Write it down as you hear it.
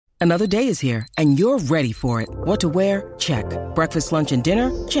Another day is here, and you're ready for it. What to wear? Check. Breakfast, lunch, and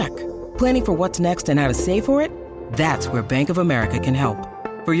dinner? Check. Planning for what's next and how to save for it? That's where Bank of America can help.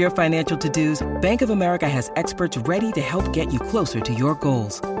 For your financial to-dos, Bank of America has experts ready to help get you closer to your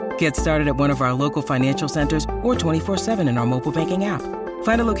goals. Get started at one of our local financial centers or 24/7 in our mobile banking app.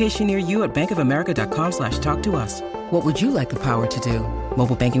 Find a location near you at bankofamerica.com/talktous. What would you like the power to do?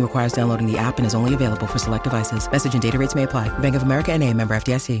 Mobile banking requires downloading the app and is only available for select devices. Message and data rates may apply. Bank of America N.A., member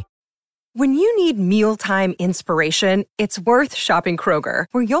FDIC. When you need mealtime inspiration, it's worth shopping Kroger,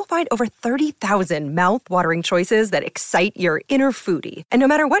 where you'll find over 30,000 mouth-watering choices that excite your inner foodie. And no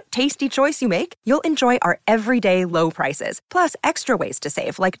matter what tasty choice you make, you'll enjoy our everyday low prices, plus extra ways to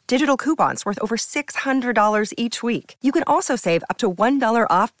save, like digital coupons worth over $600 each week. You can also save up to $1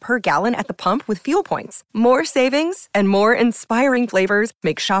 off per gallon at the pump with fuel points. More savings and more inspiring flavors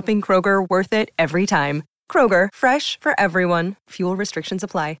make shopping Kroger worth it every time. Kroger, fresh for everyone. Fuel restrictions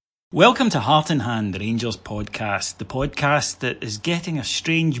apply. Welcome to Heart in Hand, the Rangers podcast, the podcast that is getting a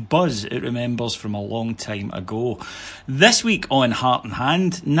strange buzz it remembers from a long time ago. This week on Heart in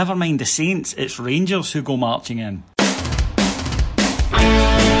Hand, never mind the Saints, it's Rangers who go marching in.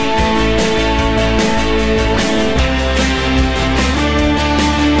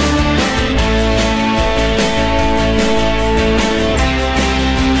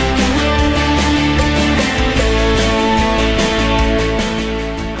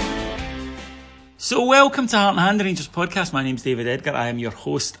 So welcome to Heart and Hand, the Rangers podcast. My name's David Edgar. I am your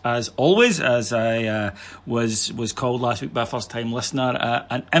host as always, as I was called last week by a first-time listener,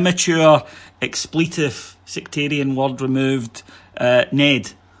 an immature, expletive, sectarian word removed,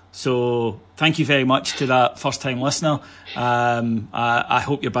 Ned. So thank you very much to that first-time listener. I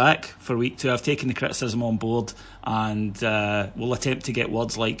hope you're back for week 2. I've taken the criticism on board, and we'll attempt to get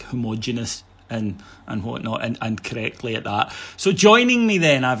words like homogenous and whatnot, and correctly at that. So joining me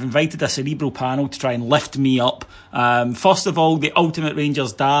then, I've invited a cerebral panel to try and lift me up. First of all, the ultimate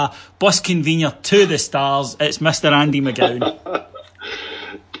Rangers da, bus convener to the stars, it's Mr. Andy McGowan.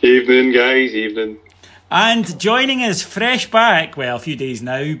 Evening, guys, evening. And joining us fresh back, well, a few days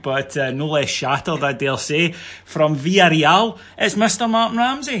now, but no less shattered, I dare say, from Villarreal, it's Mr. Martin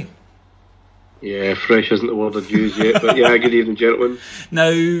Ramsey. Yeah, fresh isn't the word I'd use yet, but yeah, good evening, gentlemen.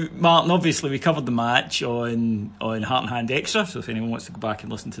 Now, Martin, obviously we covered the match on Heart and Hand Extra, so if anyone wants to go back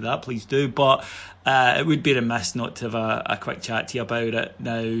and listen to that, please do, but it would be remiss not to have a quick chat to you about it.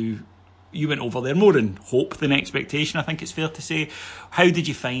 Now, you went over there more in hope than expectation, I think it's fair to say. How did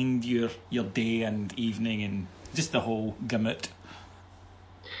you find your day and evening and just the whole gamut?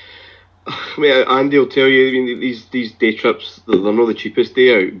 I mean, Andy will tell you, I mean, these day trips, they're not the cheapest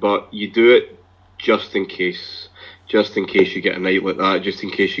day out, but you do it just in case you get a night like that, just in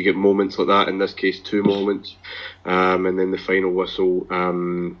case you get moments like that, in this case 2 moments, and then the final whistle.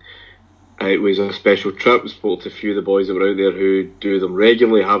 It was a special trip. I spoke to a few of the boys that were out there who do them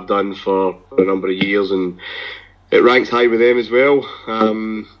regularly, have done for a number of years, and it ranks high with them as well.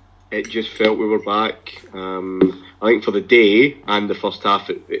 It just felt we were back. I think for the day and the first half,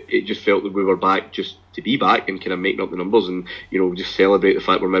 it just felt that we were back just to be back and kind of making up the numbers and, you know, just celebrate the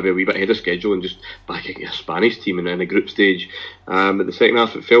fact we're maybe a wee bit ahead of schedule and just back against a Spanish team in a group stage. At the second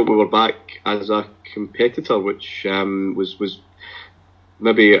half, it felt we were back as a competitor, which was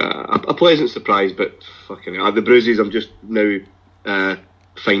maybe a pleasant surprise, but fucking hell, the bruises I'm just now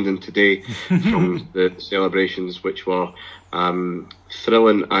finding today from the celebrations, which were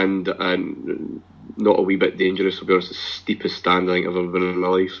thrilling and not a wee bit dangerous, to be honest. The steepest stand I think I've ever been in my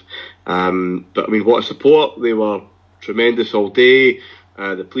life. But I mean, what a support. They were tremendous all day.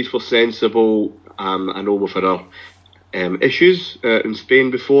 The police were sensible. I know we've had our issues in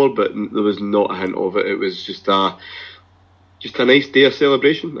Spain before, but there was not a hint of it. It was just a nice day of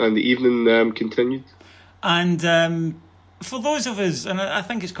celebration, and the evening continued. And for those of us, and I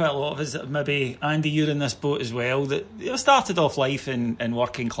think it's quite a lot of us that maybe, Andy, you're in this boat as well, that started off life in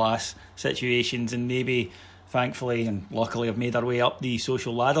working class situations and maybe, thankfully and luckily, have made our way up the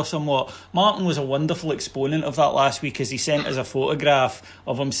social ladder somewhat. Martin was a wonderful exponent of that last week, as he sent us a photograph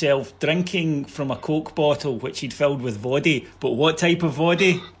of himself drinking from a Coke bottle which he'd filled with vodka. But what type of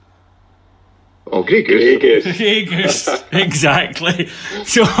vodka? Oh, Grey Goose. Grey Goose, exactly.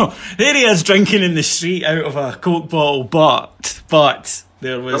 So there he is drinking in the street out of a Coke bottle, but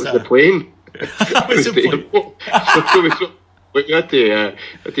there was the plane. That was the plane. We had to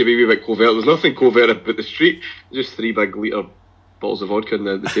be a wee bit covert. There's nothing covert about the street. Just 3 big litre bottles of vodka on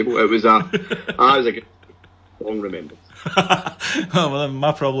the table. It was a good, long remembered. Well,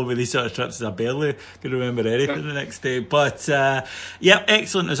 my problem with these sort of trips is I barely can remember anything the next day. But yeah,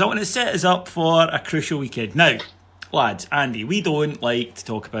 excellent result, and it set us up for a crucial weekend. Now, lads, Andy, we don't like to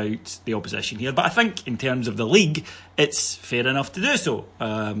talk about the opposition here, but I think in terms of the league, it's fair enough to do so.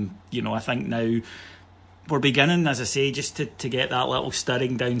 I think now we're beginning, as I say, just to get that little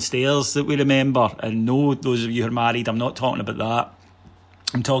stirring downstairs that we remember. And no, those of you who are married, I'm not talking about that.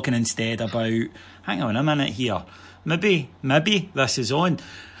 I'm talking instead about, hang on a minute here, maybe this is on.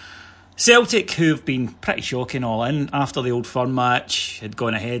 Celtic, who've been pretty shocking all in after the Old Firm match, had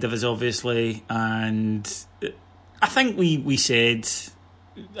gone ahead of us obviously, and I think we said,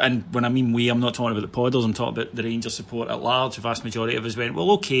 and when I mean we, I'm not talking about the Podders, I'm talking about the Rangers support at large. The vast majority of us went, well,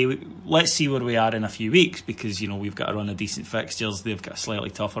 okay, let's see where we are in a few weeks, because we've got to run a decent fixtures, they've got a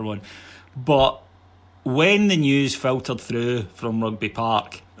slightly tougher one. But when the news filtered through from Rugby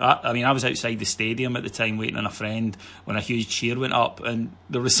Park, I was outside the stadium at the time waiting on a friend when a huge cheer went up, and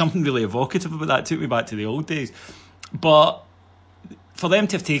there was something really evocative about that. It took me back to the old days. But for them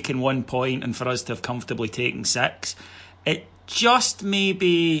to have taken 1 point and for us to have comfortably taken 6, it just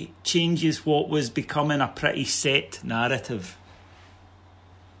maybe changes what was becoming a pretty set narrative.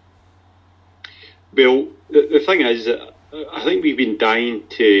 Well, the thing is, I think we've been dying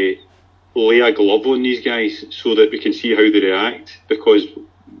to lay a glove on these guys so that we can see how they react, because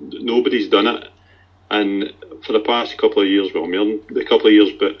nobody's done it. And for the past couple of years, but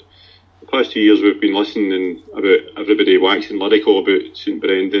the past 2 years we've been listening about everybody waxing lyrical about St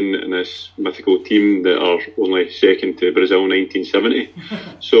Brendan and this mythical team that are only second to Brazil 1970.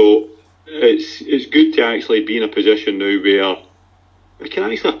 So it's good to actually be in a position now where we can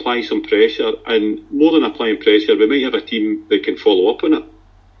actually apply some pressure, and more than applying pressure, we might have a team that can follow up on it.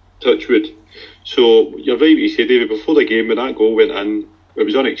 Touchwood. So you're right what you say, David. Before the game, when that goal went in, it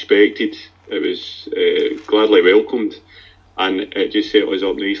was unexpected. It was gladly welcomed, and it just set us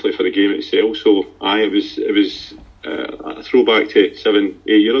up nicely for the game itself. So it was a throwback to 7-8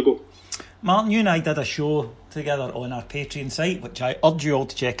 years ago. Martin, you and I did a show together on our Patreon site, which I urge you all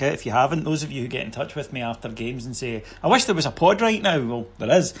to check out if you haven't. Those of you who get in touch with me after games and say, I wish there was a pod right now. Well, there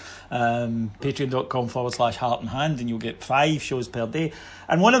is. Patreon.com/Heart and Hand, and you'll get 5 shows per day.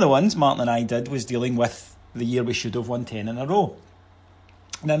 And one of the ones Martin and I did was dealing with the year we should have won 10 in a row.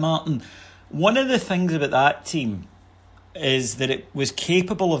 Now, Martin, one of the things about that team is that it was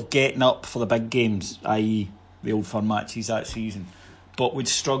capable of getting up for the big games, i.e. the Old Firm matches that season, but would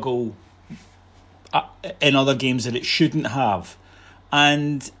struggle in other games that it shouldn't have.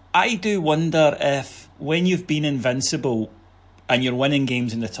 And I do wonder if, when you've been invincible and you're winning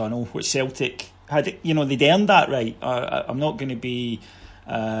games in the tunnel, which Celtic had, they'd earned that right. I'm not going to be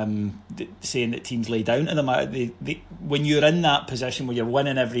saying that teams lay down to them. When you're in that position where you're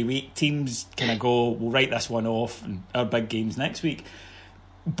winning every week, teams kind of go, we'll write this one off and our big games next week.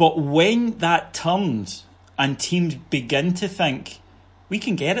 But when that turns and teams begin to think, we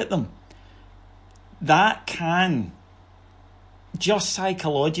can get at them, that can just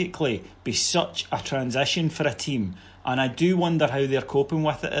psychologically be such a transition for a team. And I do wonder how they're coping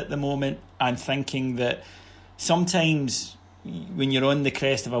with it at the moment, and thinking that sometimes when you're on the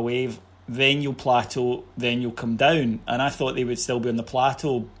crest of a wave, then you'll plateau, then you'll come down. And I thought they would still be on the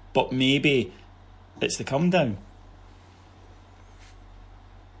plateau, but maybe it's the come down.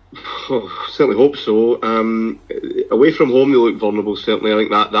 Oh, certainly hope so. Away from home they look vulnerable, certainly. I think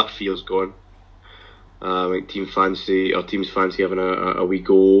that fear's gone. I think teams fancy having a wee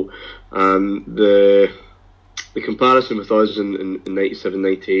go. The comparison with us in 97,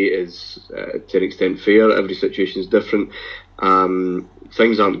 98 is to an extent fair. Every situation is different.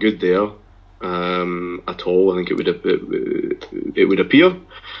 Things aren't good there at all. I think it would appear.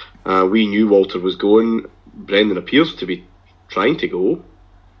 We knew Walter was going. Brendan appears to be trying to go.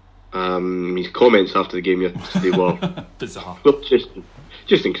 His comments after the game yesterday were bizarre. Well,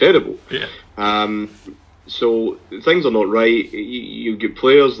 just incredible. Yeah. So things are not right. You get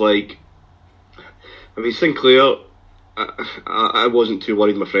players like, Sinclair. I wasn't too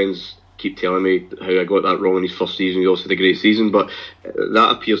worried. My friends keep telling me how I got that wrong in his first season. He also had a great season, but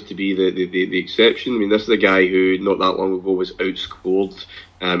that appears to be the exception. This is a guy who not that long ago was outscored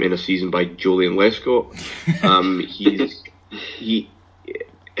in a season by Julian Lescott.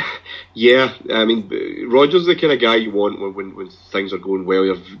 Rodgers is the kind of guy you want when things are going well.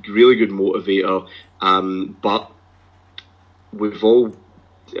 You're a really good motivator, but we've all,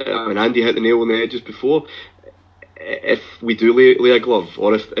 Andy hit the nail on the head just before. If we do lay a glove,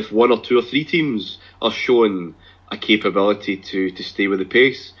 or if 1 or 2 or 3 teams are showing a capability to stay with the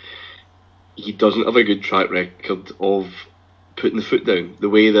pace, he doesn't have a good track record of putting the foot down the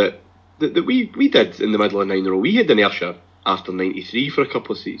way that we did in the middle of 9 in a row. We had inertia after 93 for a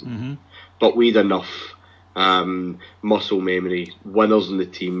couple of seasons, but we'd enough muscle memory, winners in the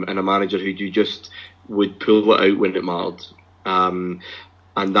team, and a manager who you just would pull it out when it mattered.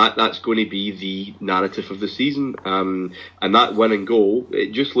 And that's going to be the narrative of the season. And that winning goal,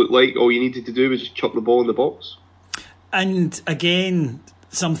 it just looked like all you needed to do was just chuck the ball in the box. And again,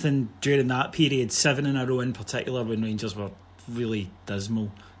 something during that period, 7 in a row in particular, when Rangers were really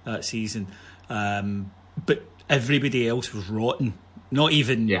dismal that season. But everybody else was rotten. Not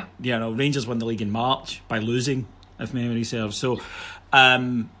even, Rangers won the league in March by losing, if memory serves. So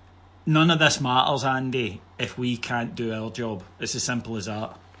none of this matters, Andy, if we can't do our job. It's as simple as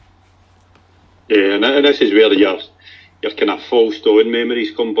that. Yeah, and this is where your kind of false dawn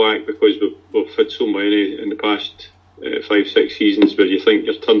memories come back, because we've had so many in the past 5-6 seasons where you think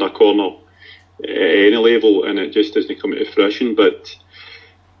you've turned a corner at any level and it just doesn't come to fruition. But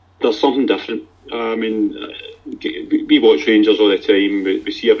there's something different. I mean, we watch Rangers all the time.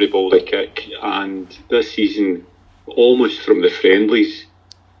 We see every ball they kick, and this season, almost from the friendlies,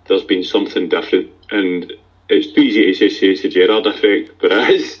 there's been something different. And it's too easy to just say it's the Gerrard effect, but it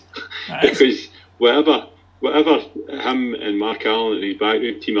is. Because whatever him and Mark Allen and his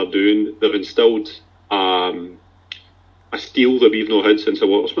backroom team are doing, they've instilled a steel that we've not had since the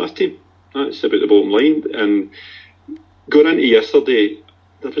Watersmith team. That's about the bottom line. And going into yesterday,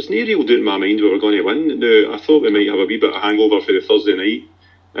 there was no real doubt in my mind we were going to win. Now, I thought we might have a wee bit of hangover for the Thursday night,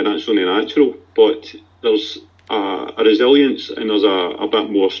 and that's only natural. But there's a resilience, and there's a bit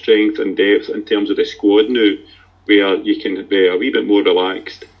more strength and depth in terms of the squad now, where you can be a wee bit more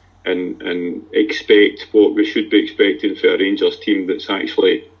relaxed and expect what we should be expecting for a Rangers team that's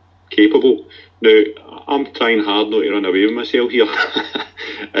actually capable. Now, I'm trying hard not to run away with myself here.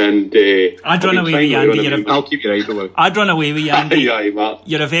 And I'd run away with you, Andy. I'll keep your eyes open. I'd run away with you, Andy. Yeah, Matt.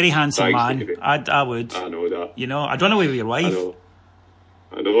 You're a very handsome Thanks, man. David. I would. I know that. You know, I'd run away with your wife.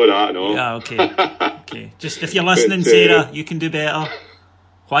 I know that, I know. Yeah, okay. Just if you're listening, Sarah, you can do better.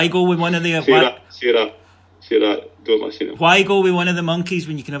 Why go with one of the... Sarah, don't listen to him. Why go with one of the monkeys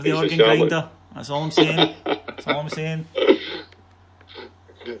when you can have the He's a organ Charlotte. grinder? That's all I'm saying. That's all I'm saying.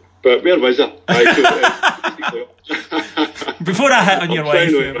 But where was I? Before I hit on your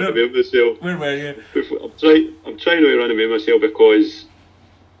wife, where were you? I'm trying not to run away with myself, because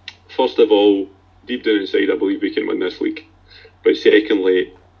first of all, deep down inside, I believe we can win this league. But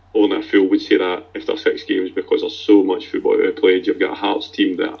secondly, only a fool would say that after 6 games, because there's so much football to be played. You've got a Hearts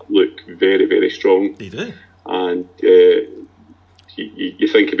team that look very, very strong. They do. And you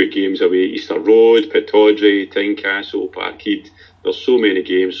think about games away, Easter Road, Pittodrie, Tynecastle, Parkhead. There's so many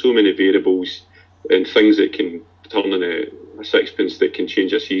games, so many variables, and things that can turn in a sixpence that can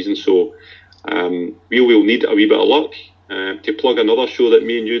change a season. So we will need a wee bit of luck. To plug another show that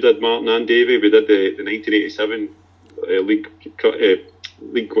me and you did, Martin and Davey, we did the 1987 league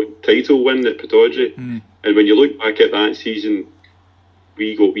title win at Pittodrie. And when you look back at that season,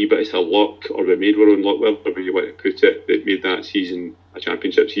 we got wee bits of luck, or we made our own luck, whatever you want to put it, that made that season a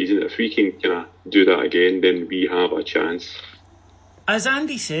championship season. If we can kind of do that again, then we have a chance. As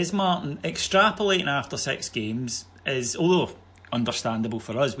Andy says, Martin, extrapolating after 6 games is, although understandable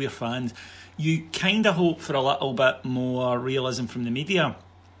for us, we're fans, you kind of hope for a little bit more realism from the media.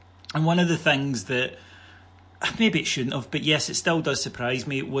 And one of the things that, maybe it shouldn't have, but yes, it still does surprise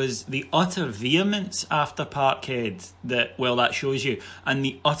me, was the utter vehemence after Parkhead that shows you, and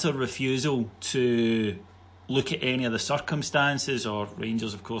the utter refusal to look at any of the circumstances, or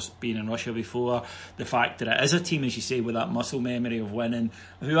Rangers, of course, being in Russia before, the fact that it is a team, as you say, with that muscle memory of winning,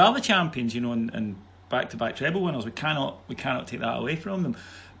 who are the champions, and back-to-back treble winners. We cannot take that away from them.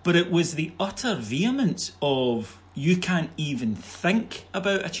 But it was the utter vehemence of, you can't even think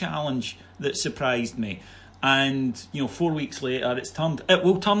about a challenge, that surprised me. And 4 weeks later, it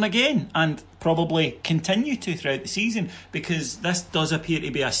will turn again, and probably continue to throughout the season, because this does appear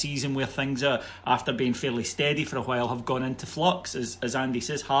to be a season where things are, after being fairly steady for a while, have gone into flux. As Andy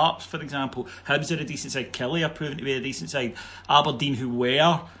says, Hearts, for example, Hibs are a decent side, Killie are proving to be a decent side, Aberdeen, who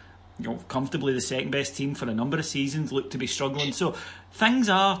were comfortably the second best team for a number of seasons, look to be struggling. So things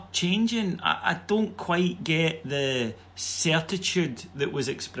are changing. I don't quite get the certitude that was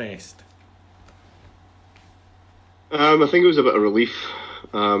expressed. I think it was a bit of relief,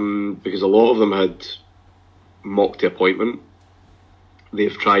 because a lot of them had mocked the appointment.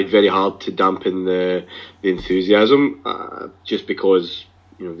 They've tried very hard to dampen the enthusiasm, just because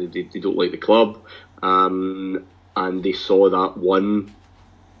they don't like the club, and they saw that one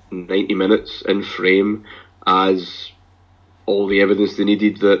 90 minutes in frame as all the evidence they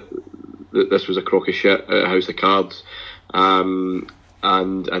needed that this was a crock of shit at a house of cards, and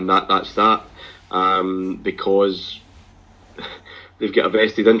that's that. Because they've got a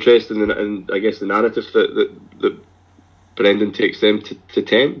vested interest in I guess the narrative that Brendan takes them to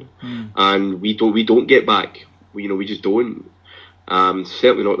 10, and we don't get back. We just don't.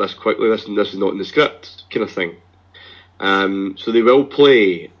 Certainly not this quickly. This is not in the script, kind of thing. So they will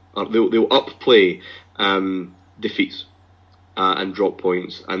play, or they'll upplay defeats and drop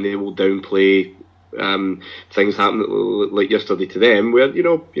points, and they will downplay things happen like yesterday to them, where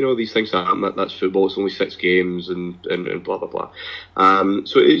these things happen. That's football. It's only 6 games, and blah blah blah.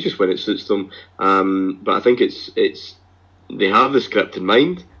 So it's just when it suits them. But I think it's they have the script in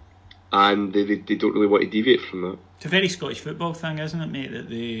mind, and they don't really want to deviate from that. It's a very Scottish football thing, isn't it, mate?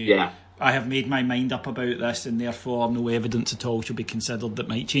 That I have made my mind up about this, and therefore no evidence at all should be considered that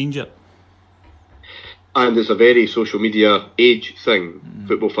might change it. And it's a very social media age thing.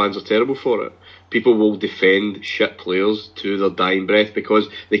 Football fans are terrible for it. People will defend shit players to their dying breath because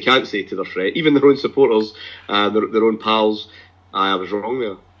they can't say to their friends, even their own supporters, their own pals, I was wrong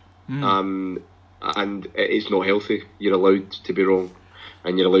there. And it's not healthy. You're allowed to be wrong,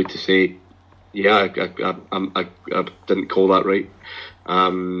 and you're allowed to say, yeah, I didn't call that right.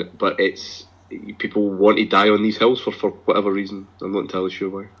 But it's people want to die on these hills for whatever reason. I'm not entirely sure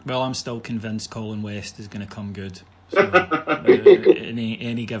why. Well, I'm still convinced Colin West is going to come good. So,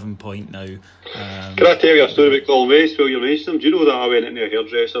 any given point now. Can I tell you a story about Colin West while you're mentioning him? Do you know that I went into a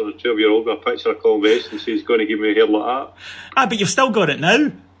hairdresser and a 12-year-old with a picture of Colin West and says he's going to give me a hair like that? But you've still got it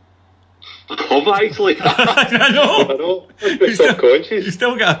now. I have actually. I know. I'm subconscious. You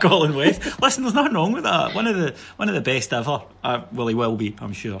still got a Colin West. Listen, there's nothing wrong with that. One of the best ever. Well, he will be,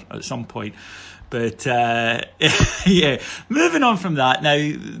 I'm sure, at some point. But yeah, moving on from that. Now,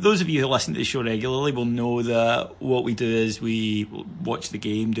 those of you who listen to the show regularly will know that what we do is we watch the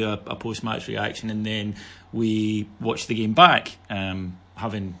game, do a post-match reaction, and then we watch the game back.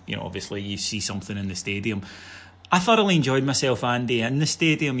 Having, obviously you see something in the stadium. I thoroughly enjoyed myself, Andy, in the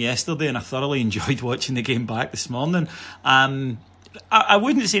stadium yesterday, and I thoroughly enjoyed watching the game back this morning. I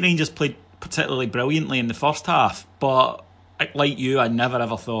wouldn't say Rangers played particularly brilliantly in the first half, but like you, I never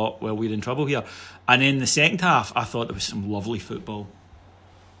ever thought, well, we're in trouble here. And in the second half, I thought there was some lovely football.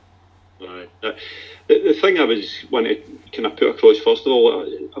 Right. The thing I was wanting to kind of put across, first of all,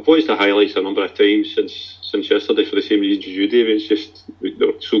 I've watched the highlights a number of times since yesterday for the same reasons as you, David. It's just,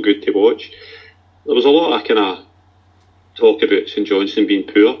 they're so good to watch. There was a lot of kind of talk about St Johnstone being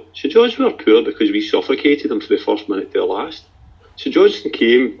poor. St Johnstone were poor because we suffocated them for the first minute to the last. St Johnstone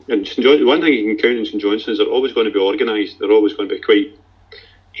came, and one thing you can count on St Johnstone is they're always going to be organised, they're always going to be quite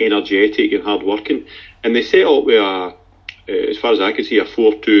energetic and hard working, and they set up with as far as I can see, a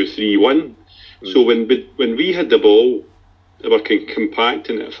 4-2-3-1. So when we had the ball, they were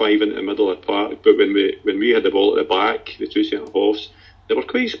compacting at 5 into the middle of the park, but when we had the ball at the back, the two centre halves, they were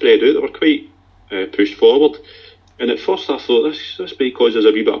quite spread out, they were quite pushed forward. And at first I thought this may cause us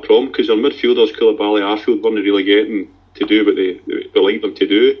a wee bit of problem, because our midfielders, Koulibaly, Arfield, weren't really getting to do what they like them to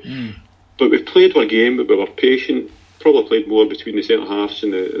do. But we played our game, but we were patient, probably played more between the centre halves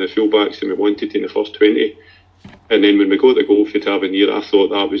and the full backs than we wanted in the first 20. And then when we got the goal for Tavernier, I thought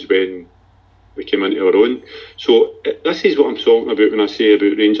that was when we came into our own. So this is what I'm talking about when I say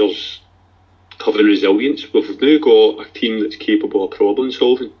about Rangers having resilience. We've now got a team that's capable of problem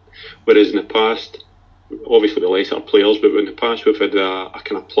solving, whereas in the past, obviously the lesser players, but in the past we've had a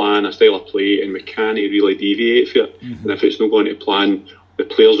kind of plan, a style of play, and we can't really deviate from it. And if it's not going to plan, the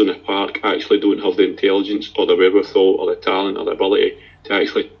players in the park actually don't have the intelligence or the wherewithal or the talent or the ability to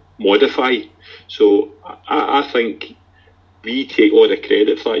actually modify. So I think we take all the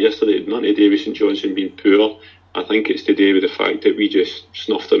credit for that yesterday. Nothing to do with St Johnstone being poor. I think it's to do with the fact that we just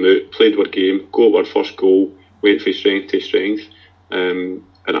snuffed them out, played our game, got our first goal, went from strength to strength. And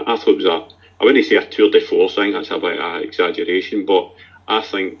I thought it was I wouldn't say a tour de force, I think that's a bit of an exaggeration, but I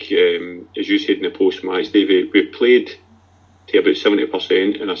think, as you said in the post-match, David, we played to about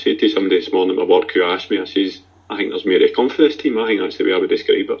 70%, and I said to somebody this morning at my work who asked me, I says, I think there's more to come for this team. I think that's the way I would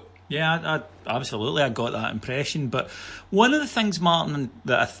describe it. Yeah, absolutely, I got that impression. But one of the things, Martin,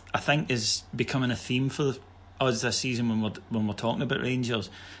 that I think is becoming a theme for us this season when we're talking about Rangers,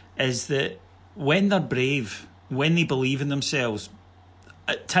 is that when they're brave, when they believe in themselves,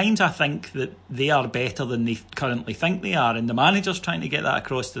 at times I think that they are better than they currently think they are, and the manager's trying to get that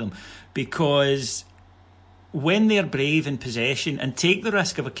across to them, because when they're brave in possession and take the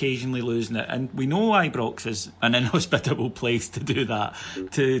risk of occasionally losing it, and we know Ibrox is an inhospitable place to do that,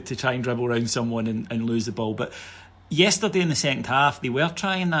 to try and dribble around someone and lose the ball, but yesterday in the second half they were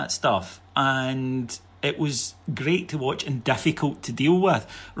trying that stuff, and it was great to watch and difficult to deal with,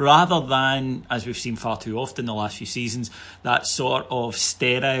 rather than, as we've seen far too often the last few seasons, that sort of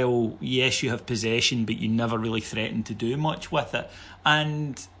sterile, yes, you have possession, but you never really threaten to do much with it.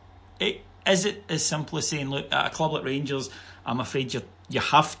 And is it as simple as saying, look, at a club like Rangers, I'm afraid you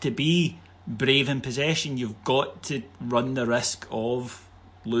have to be brave in possession. You've got to run the risk of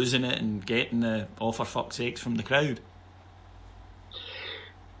losing it and getting the "oh for fuck's sakes" from the crowd?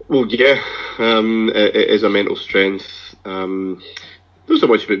 Well, yeah, it is a mental strength. Not so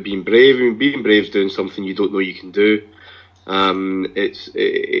much about being brave. I mean, being brave is doing something you don't know you can do.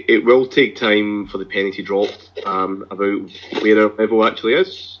 It will take time for the penny to drop about where our level actually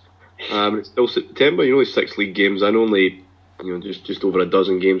is. It's still September. Only 6 league games and only just over a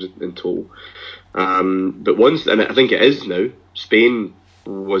dozen games in total. But once, and I think it is now, Spain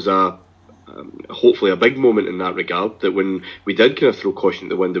was hopefully a big moment in that regard, that when we did kind of throw caution at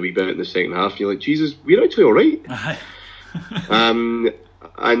the wind a wee bit in the second half, you're like, Jesus, we're actually all right.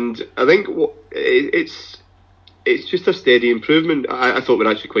 And I think it's just a steady improvement. I thought we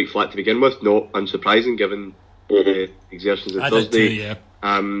were actually quite flat to begin with, not unsurprising given the exertions on Thursday. Did too, yeah.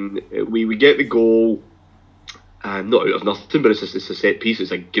 We get the goal, not out of nothing, but it's a set piece.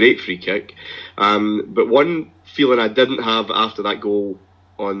 It's a great free kick. But one feeling I didn't have after that goal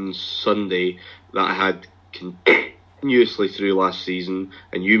on Sunday that I had continuously through last season,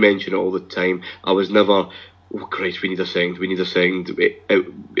 and you mention it all the time, I was never, oh Christ, we need a second.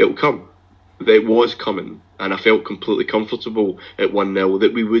 It'll come. It was coming, and I felt completely comfortable at 1-0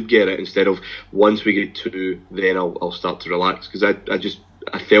 that we would get it, instead of once we get 2, then I'll start to relax, because I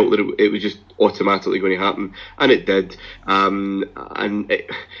felt that it was just automatically going to happen, and it did.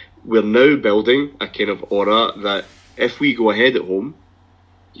 We're now building a kind of aura that if we go ahead at home,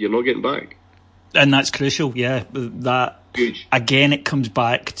 you're not getting back. And that's crucial, yeah. That huge. Again, it comes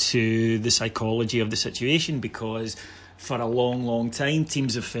back to the psychology of the situation, because for a long, long time,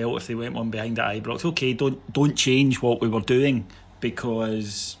 teams have felt if they went one behind at Ibrox, okay, don't change what we were doing,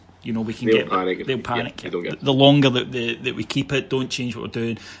 because we can they'll panic. Yeah, the longer that we keep it, don't change what we're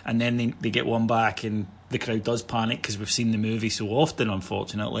doing, and then they get one back, and the crowd does panic, because we've seen the movie so often,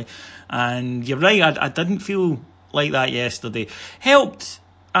 unfortunately. And you're right, I didn't feel like that yesterday. Helped,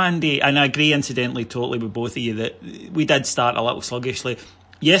 Andy, and I agree incidentally totally with both of you that we did start a little sluggishly.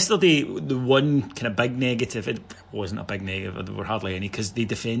 Yesterday, the one kind of big negative, it wasn't a big negative, there were hardly any, because they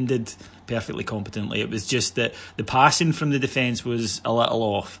defended perfectly competently. It was just that the passing from the defence was a little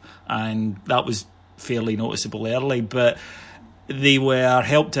off, and that was fairly noticeable early, but they were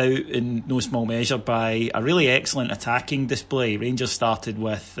helped out in no small measure by a really excellent attacking display. Rangers started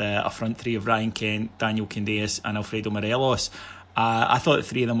with a front three of Ryan Kent, Daniel Candeias and Alfredo Morelos. I thought the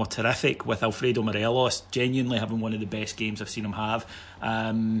three of them were terrific, with Alfredo Morelos genuinely having one of the best games I've seen him have.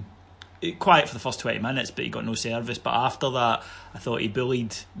 Quiet for the first 20 minutes, but he got no service. But after that, I thought he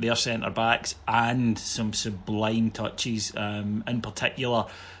bullied their centre-backs, and some sublime touches, in particular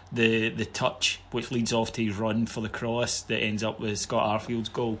the touch which leads off to his run for the cross that ends up with Scott Arfield's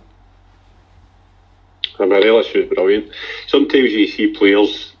goal. Morelos was brilliant. Sometimes you see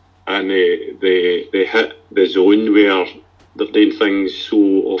players and they hit the zone where they're doing things so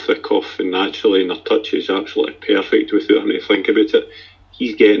off the cuff and naturally, and their touch is absolutely perfect without having to think about it.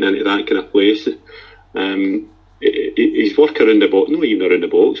 He's getting into that kind of place. His work around the box, not even around the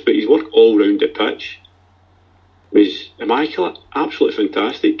box, but his work all round the pitch was immaculate, absolutely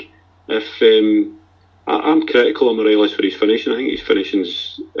fantastic. I'm critical of Morelos for his finishing. I think his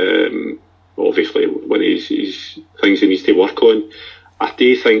finishing's obviously one of his things he needs to work on. I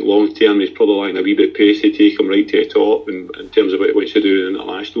do think long term he's probably lacking a wee bit of pace to take him right to the top in terms of what he wants to do in the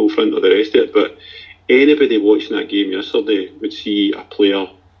international front or the rest of it. But anybody watching that game yesterday would see a player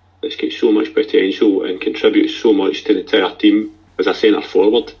that's got so much potential and contributes so much to the entire team as a centre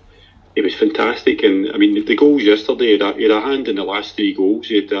forward. It was fantastic, and I mean the goals yesterday. He had a hand in the last 3 goals.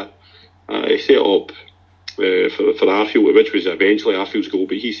 He set up for Arfield, which was eventually Arfield's goal,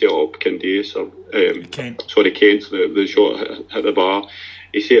 but he set up Candeias Kent. The shot hit the bar.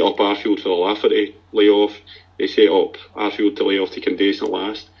 He set up Arfield for the Lafferty layoff. He set up Arfield to lay off to Candeias at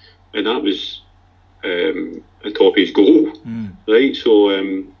last, and that was on top of his goal, right? So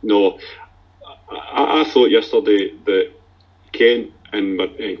no, I thought yesterday that Kent and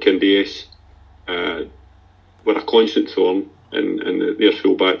Candeias were a constant thorn in their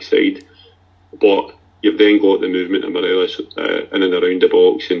full back side, but you've then got the movement of Morelos in and around the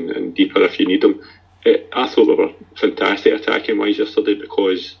box and deeper if you need them. I thought they were fantastic attacking wise yesterday,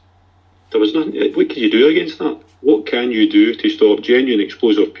 because there was nothing. What can you do against that? What can you do to stop genuine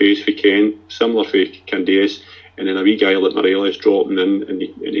explosive pace for Kent, similar for Candeias, and then a wee guy like Morelos dropping in and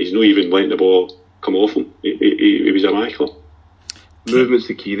he's not even letting the ball come off him? He was immaculate. Movement's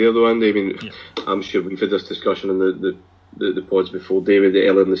the key there, though, Andy. I mean, yeah. I'm sure we've had this discussion in the pods before, David,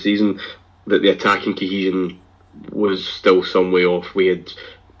 earlier in the season, that the attacking cohesion was still some way off. We had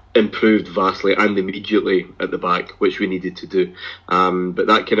improved vastly and immediately at the back, which we needed to do. But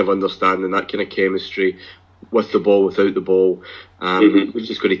that kind of understanding, that kind of chemistry with the ball, without the ball, was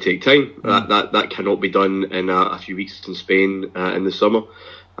just going to take time. That cannot be done in a few weeks in Spain in the summer.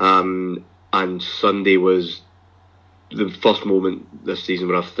 And Sunday was the first moment this season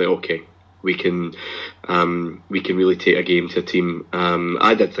where I thought, okay, we can really take a game to a team.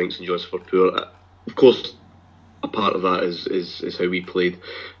 I did think St Johnstone were poor. Of course, a part of that is how we played.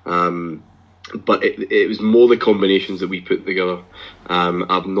 But it was more the combinations that we put together.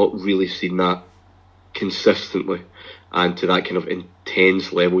 I've not really seen that consistently and to that kind of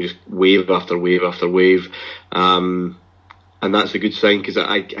intense level, just wave after wave after wave. And that's a good sign, because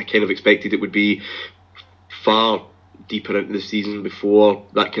I kind of expected it would be far deeper into the season before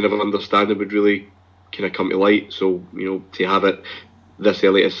that kind of understanding would really kind of come to light. So, to have it this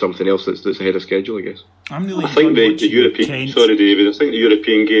early is something else that's ahead of schedule, I guess. I think the European, sorry David, I think the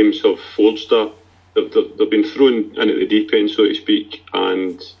European games have forged that. They've been thrown in at the deep end, so to speak,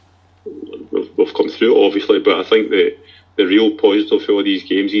 and we've come through it, obviously, but I think the real positive for all these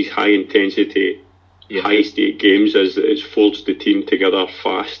games, these high intensity, high stake games, is that it's forged the team together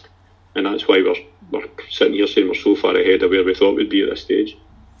fast, and that's why we're sitting here saying we're so far ahead of where we thought we'd be at this stage.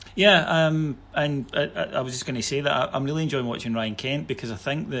 Yeah, and I was just going to say that I'm really enjoying watching Ryan Kent, because I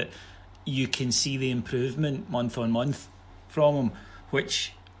think that you can see the improvement month on month from him,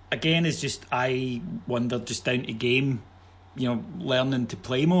 which again is just, I wonder, just down to game, learning to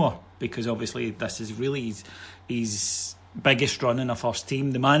play more, because obviously this is really his biggest run in a first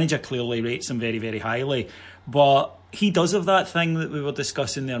team. The manager clearly rates him very, very highly, but he does have that thing that we were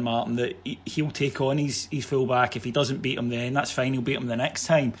discussing there, Martin, that he'll take on his full-back. If he doesn't beat him then, that's fine, he'll beat him the next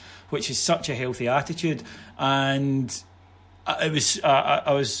time, which is such a healthy attitude. And I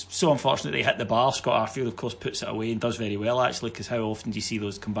was so unfortunate they hit the bar. Scott Arfield, of course, puts it away and does very well, actually, because how often do you see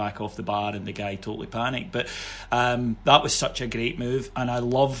those come back off the bar and the guy totally panic? But that was such a great move, and I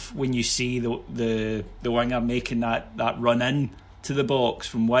love when you see the winger making that run in to the box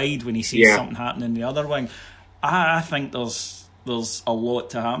from wide when he sees something happening in the other wing. I think there's a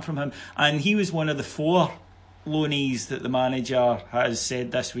lot to happen from him, and he was one of the 4 loanees that the manager has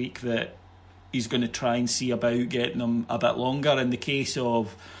said this week that he's going to try and see about getting them a bit longer. In the case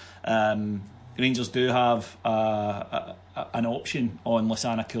of Rangers do have an option on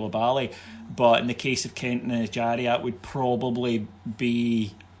Lassana Coulibaly, but in the case of Kent and Ejaria, it would probably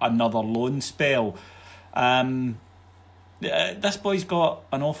be another loan spell. This boy's got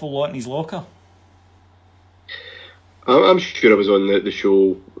an awful lot in his locker. I'm sure I was on the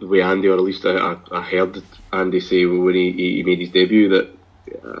show with Andy, or at least I heard Andy say when he made his debut that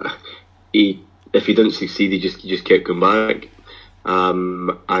if he didn't succeed, he just kept going back,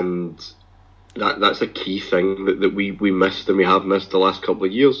 and that's a key thing that we missed, and we have missed the last couple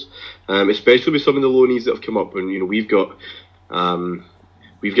of years, especially with some of the loanees that have come up. And we've got a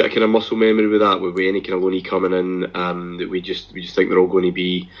kind of muscle memory with that, with any kind of loanee coming in, that we just think they're all going to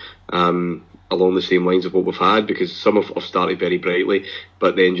be along the same lines of what we've had, because some have started very brightly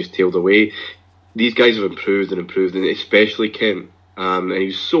but then just tailed away. These guys have improved, and especially Kent. And he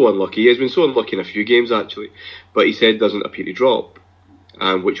was so unlucky. He has been so unlucky in a few games, actually, but his head doesn't appear to drop,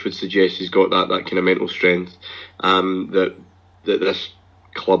 which would suggest he's got that kind of mental strength that this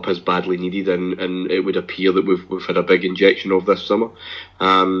club has badly needed, and it would appear that we've had a big injection of this summer,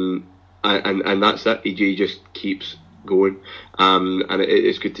 and that's it. He just keeps going, and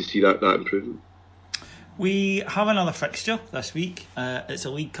it's good to see that improvement. We have another fixture this week. It's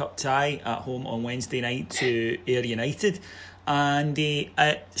a League Cup tie at home on Wednesday night to Ayr United, and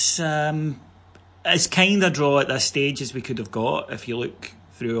it's as kind of draw at this stage as we could have got if you look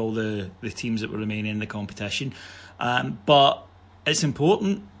through all the teams that were remaining in the competition, but it's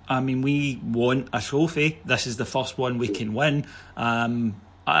important. I mean, we want a trophy. This is the first one we can win.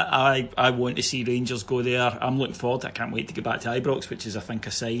 I want to see Rangers go there. I'm looking forward. I can't wait to get back to Ibrox, which is, I think,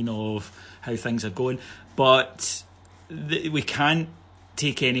 a sign of how things are going. But we can't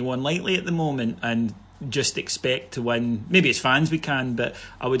take anyone lightly at the moment and just expect to win. Maybe as fans we can, but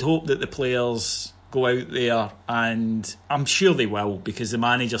I would hope that the players go out there, and I'm sure they will, because the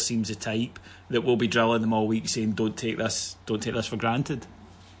manager seems the type that will be drilling them all week, saying don't take this for granted.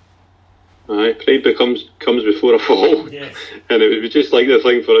 Aye, pride comes before a fall. Yes. And it would be just like the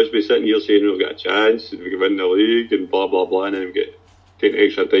thing for us to be sitting here saying we've got a chance, we can win the league and blah blah blah, and then we get taken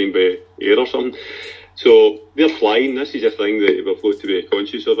extra time by Ayr or something. So they're flying. This is a thing that we've got to be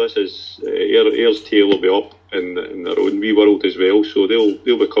conscious of. This is Ayr's tail will be up in their own wee world as well, so they'll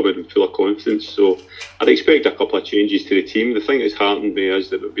be coming full of confidence. So I'd expect a couple of changes to the team. The thing that's heartened me is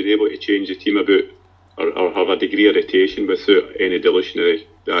that we've been able to change the team about or have a degree of rotation without any dilution of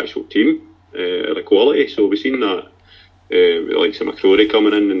the actual team or the quality. So we've seen that. Like some McCrory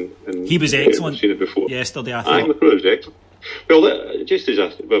coming in, and he was excellent. We've seen it before Yesterday, I think thought. McCrory was excellent. Well, just as a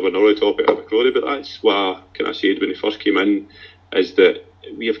bit of another topic of McCrory, but that's what I kind of said when he first came in, is that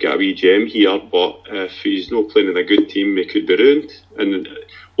we've got a wee gem here, but if he's not playing in a good team, he could be ruined. And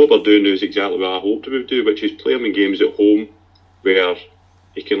what we're doing now is exactly what I hoped we would do, which is play him in games at home where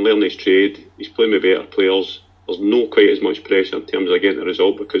he can learn his trade. He's playing with better players. There's not quite as much pressure in terms of getting the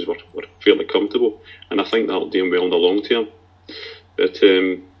result because we're fairly comfortable, and I think that'll do him well in the long term. But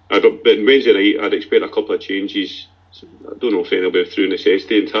Wednesday night, I'd expect a couple of changes. I don't know if any will be through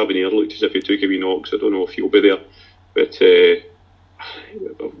necessity, and Tavernier looked as if he took a wee knock, so I don't know if he'll be there. But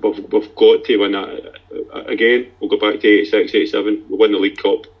we've got to win that again. We'll go back to 86, 87. We'll win the League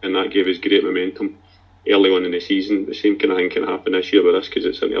Cup, and that gave us great momentum early on in the season. The same kind of thing can happen this year with us because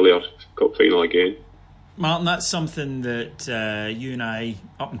it's an earlier Cup final again. Martin, that's something that you and I,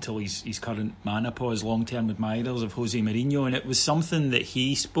 up until his current menopause, long-term admirers of Jose Mourinho, and it was something that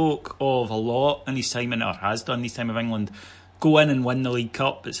he spoke of a lot in his time, or has done in his time of England. Go in and win the League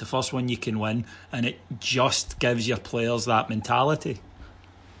Cup. It's the first one you can win, and it just gives your players that mentality.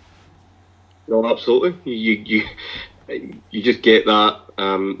 No, absolutely. You just get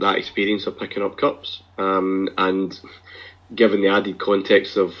that experience of picking up cups, and given the added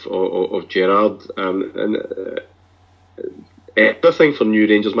context of Gerrard, and everything for new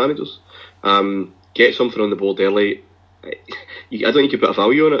Rangers managers, get something on the board early. I don't think you can put a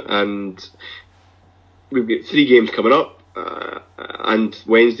value on it, and we've got 3 games coming up, and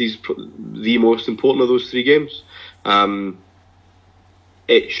Wednesday's the most important of those 3 games.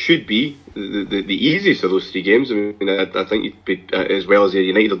 It should be the easiest of those 3 games. I mean, I think you'd be, as well as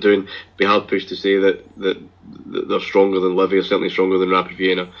United are doing, be hard pushed to say that they're stronger than Livy, or certainly stronger than Rapid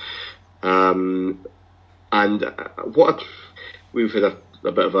Vienna. We've had a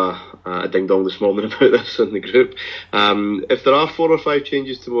bit of a ding dong this morning about this in the group. If there are 4 or 5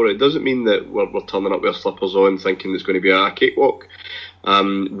 changes tomorrow, it doesn't mean that we're turning up with our slippers on thinking it's going to be a cakewalk.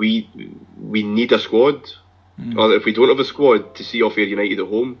 We need a squad. Or if we don't have a squad to see off Ayr United at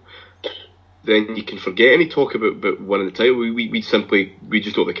home, then you can forget any talk about winning the title. We just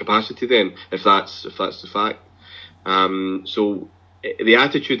don't have the capacity then, if that's the fact. So the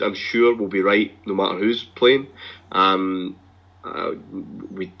attitude, I'm sure, will be right no matter who's playing. We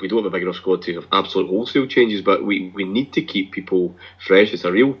don't have a big enough squad to have absolute wholesale changes, but we need to keep people fresh. It's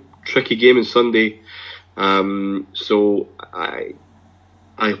a real tricky game on Sunday, so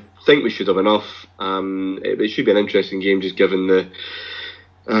I think we should have enough. It should be an interesting game, just given the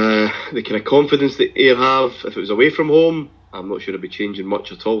kind of confidence that Ayr have. If it was away from home, I'm not sure it'd be changing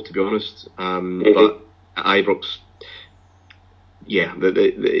much at all, to be honest. But at Ibrox, yeah,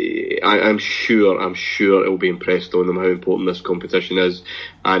 I'm sure it will be impressed on them how important this competition is,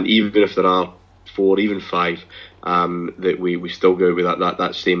 and even if there are 4, even 5, that we still go with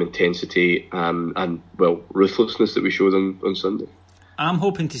that same intensity and ruthlessness that we showed them on Sunday. I'm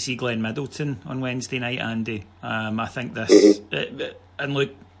hoping to see Glenn Middleton on Wednesday night, Andy. I think this, and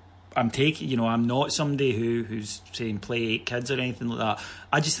look, I'm not somebody who's saying play 8 kids or anything like that.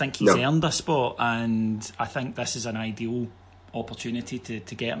 I just think he's earned a spot, and I think this is an ideal opportunity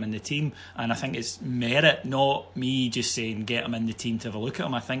to get him in the team. And I think it's merit, not me just saying get him in the team to have a look at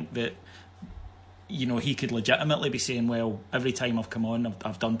him. I think that he could legitimately be saying, well, every time I've come on,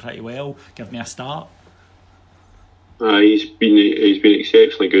 I've done pretty well. Give me a start. He's been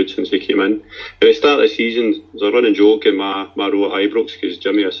exceptionally good since he came in. At the start of the season, there's a running joke in my row at Ibrox, because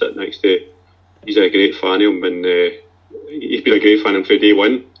Jimmy I sit next to, he's a great fan of him, and he's been a great fan of him from day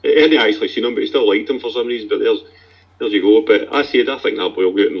one. I hadn't actually seen him, but he still liked him for some reason. But there you go. But I think that boy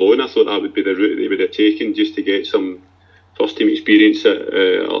will go out on loan. I thought that would be the route they would have taken, just to get some first team experience at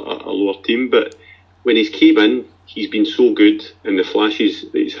a lower team. But when he's came in, he's been so good in the flashes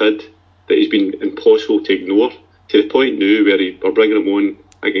that he's had that he's been impossible to ignore. To the point now where we're bringing him on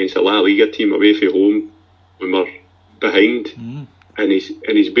against a La Liga team away from home when we're behind, and he's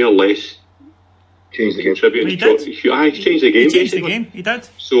more or less changed the game. He changed the game. He changed the game. He did.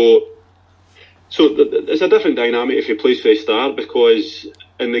 So it's a different dynamic if he plays for a start, because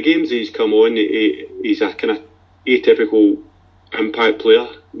in the games he's come on, he's a kind of atypical impact player.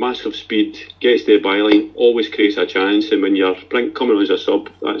 Massive speed, gets to the byline, always creates a chance, and when you're coming on as a sub,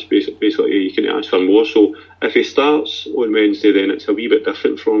 that's basically you can ask for more. So if he starts on Wednesday, then it's a wee bit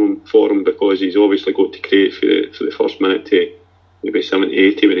different for him, because he's obviously got to create for the first minute to maybe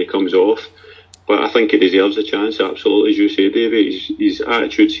 70-80 when he comes off. but I think he deserves a chance, absolutely, as you say, David. His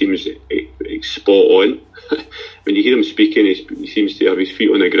attitude seems spot on. When you hear him speaking, he seems to have his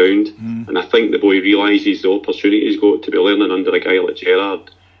feet on the ground, and I think the boy realises the opportunity he's got to be learning under a guy like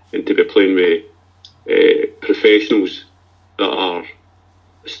Gerrard and to be playing with professionals that are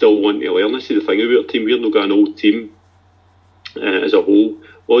still wanting to learn. This is the thing about our team. We're not got an old team as a whole.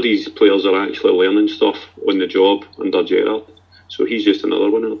 All these players are actually learning stuff on the job under Gerrard, so he's just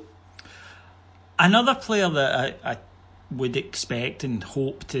another one of them. Another player that I would expect and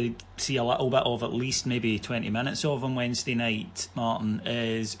hope to see a little bit of, at least maybe 20 minutes of on Wednesday night, Martin,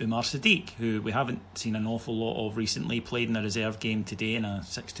 is Umar Sadiq, who we haven't seen an awful lot of recently. Played in a reserve game today in a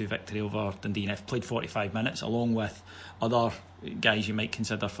 6-2 victory over Dundee. Played 45 minutes along with other guys you might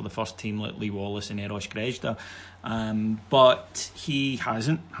consider for the first team like Lee Wallace and Eros Grezda, but he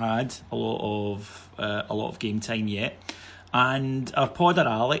hasn't had a lot of game time yet. And our podder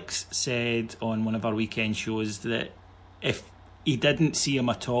Alex said on one of our weekend shows that if he didn't see him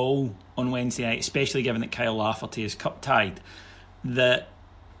at all on Wednesday night, especially given that Kyle Lafferty is cup tied, that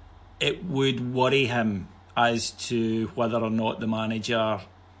it would worry him as to whether or not the manager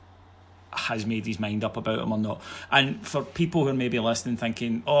has made his mind up about him or not. And for people who are maybe listening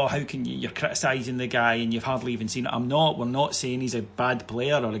thinking, oh, how can you're criticising the guy and you've hardly even seen it. We're not saying he's a bad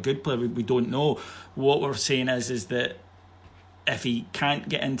player or a good player. We don't know. What we're saying is that if he can't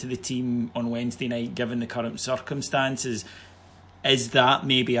get into the team on Wednesday night, given the current circumstances, is that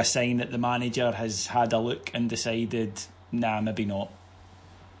maybe a sign that the manager has had a look and decided, nah, maybe not?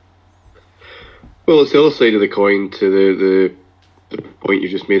 Well, it's the other side of the coin to the point you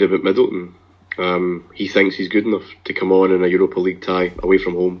just made about Middleton. He thinks he's good enough to come on in a Europa League tie away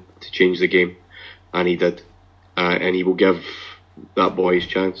from home to change the game, and he did. And he will give that boy his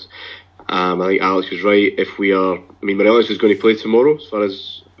chance. I think Alex was right. Morelos is going to play tomorrow, as far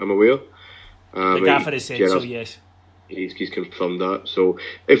as I'm aware. The gaffer has said Gerrard, so, yes. He's confirmed that. So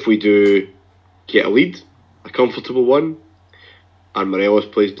if we do get a lead, a comfortable one, and Morelos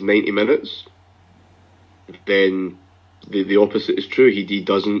plays 90 minutes, then the opposite is true. He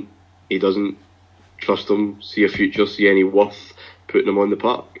doesn't trust him, see a future, see any worth putting him on the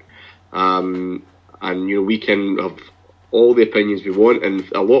park. And we can have all the opinions we want, and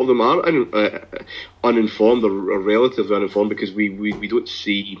a lot of them are uninformed or relatively uninformed, because we don't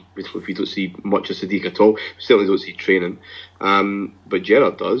see much of Sadiq at all. We certainly don't see training, but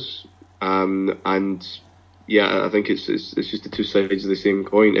Gerrard does, and yeah, I think it's just the two sides of the same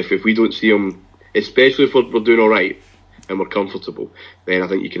coin. If we don't see him, especially if we're doing all right and we're comfortable, then I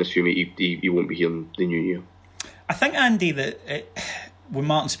think you can assume he won't be here in the new year. I think, Andy, that when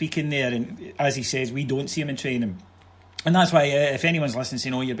Martin's speaking there, and as he says, we don't see him in training. And that's why if anyone's listening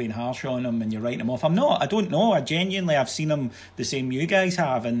saying, oh, you're being harsh on him and you're writing him off, I'm not. I don't know. I've seen him the same you guys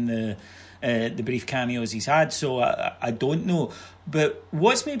have in the brief cameos he's had, so I don't know. But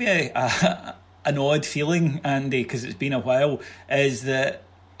what's maybe an odd feeling, Andy, because it's been a while, is that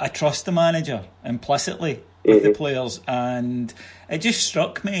I trust the manager implicitly with the players, and it just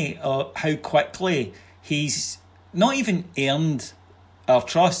struck me how quickly he's not even earned our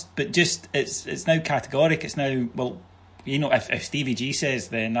trust, but just it's now categoric. It's now, well, if Stevie G says,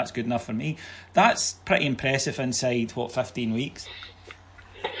 then that's good enough for me. That's pretty impressive inside 15 weeks.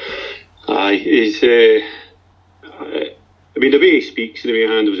 Aye, he's. The way he speaks, the way he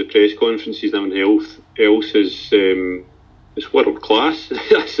handles the press conferences and everything else is it's world class.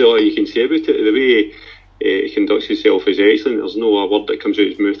 That's all you can say about it. The way he conducts himself is excellent. There's no a word that comes out of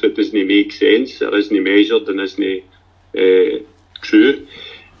his mouth that doesn't make sense, or isn't measured, and isn't true.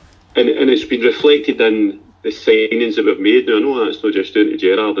 And it's been reflected in the signings that we've made. Now, I know that's not just down to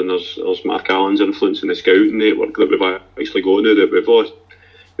Gerrard, and there's Mark Allen's influence in the scouting network that we've actually got now, that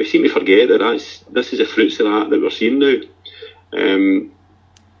we seem to forget that this is the fruits of that we're seeing now.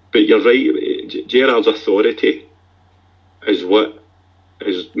 But you're right, Gerrard's authority is what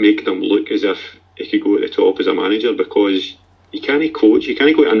is making him look as if he could go to the top as a manager, because you can't coach, you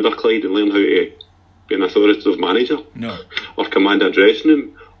can't go to Inverclyde and learn how to be an authoritative manager, no, or command a dressing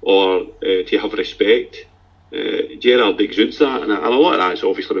room, or to have respect. Gerrard exudes that, and a lot of that is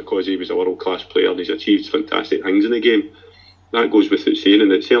obviously because he was a world class player and he's achieved fantastic things in the game. That goes without saying, and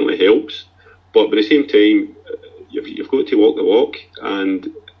it certainly helps. But at the same time, you've got to walk the walk, and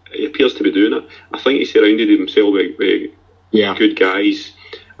he appears to be doing it. I think he surrounded himself with good guys,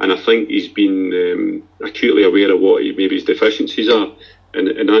 and I think he's been acutely aware of what maybe his deficiencies are,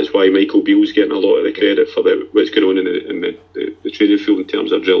 and that's why Michael Beale's getting a lot of the credit for what's going on in the training field in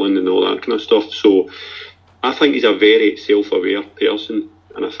terms of drilling and all that kind of stuff. So I think he's a very self-aware person,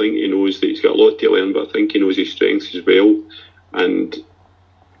 and I think he knows that he's got a lot to learn, but I think he knows his strengths as well. And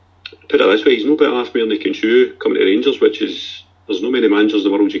put it this way, he's no better half more than Kinshu coming to Rangers, which is, there's no many managers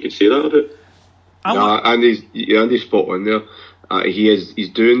in the world you could say that about. Andy's spot on there. He's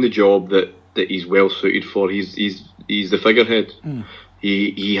doing the job that he's well suited for. He's the figurehead.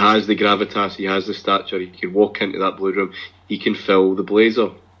 He has the gravitas, he has the stature, he can walk into that blue room, he can fill the blazer,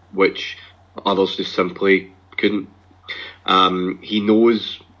 which others just simply couldn't. He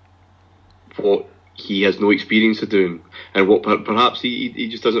knows what he has no experience of doing, and what perhaps he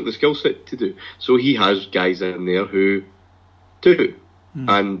just doesn't have the skill set to do. So he has guys in there who do.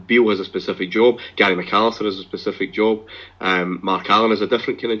 And Beale has a specific job, Gary McAllister has a specific job, Mark Allen has a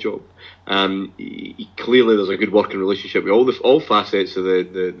different kind of job. Clearly there's a good working relationship with all facets of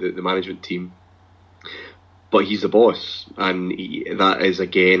the management team, but he's the boss, and that is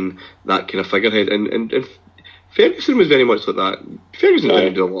again that kind of figurehead, and Ferguson was very much like that. Ferguson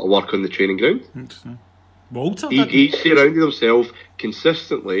didn't do a lot of work on the training ground. Walter he surrounded himself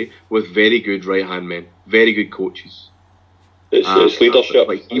consistently with very good right hand men, very good coaches. It's leadership.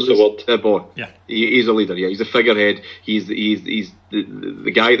 He's the boy. Yeah, he's a leader. Yeah, he's a figurehead. He's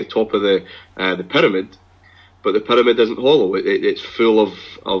the guy at the top of the pyramid, but the pyramid isn't hollow. It's full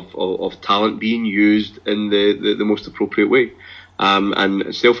of talent being used in the most appropriate way.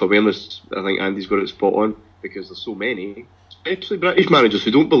 And self-awareness, I think Andy's got it spot on, because there's so many, especially British managers,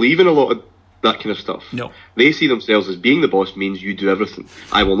 who don't believe in a lot of that kind of stuff. No, they see themselves as being the boss means you do everything.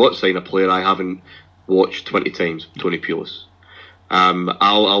 I will not sign a player I haven't watched 20 times. Tony Pulis.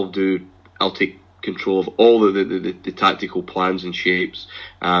 I'll take control of all the tactical plans and shapes,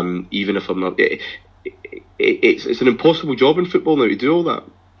 even if I'm not. It's an impossible job in football now to do all that.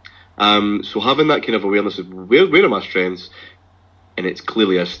 So having that kind of awareness of where are my strengths, and it's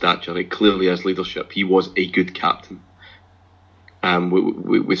clearly his stature, it clearly his leadership. He was a good captain,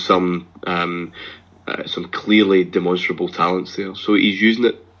 with some clearly demonstrable talents there. So he's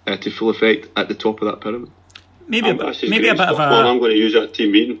using it to full effect at the top of that pyramid. Maybe a bit of a. I'm going to use that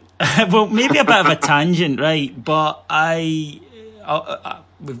team meeting. Well, maybe a bit of a tangent, right? But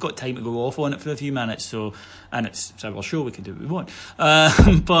we've got time to go off on it for a few minutes, and it's our show, we can do what we want.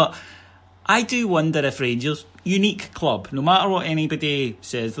 But I do wonder if Rangers, unique club, no matter what anybody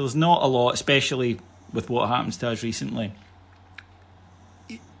says, there's not a lot, especially with what happens to us recently.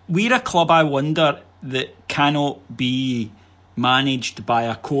 We're a club, I wonder, that cannot be managed by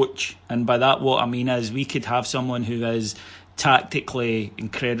a coach, and by that what I mean is we could have someone who is tactically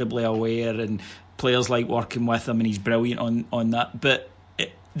incredibly aware and players like working with him and he's brilliant on that, but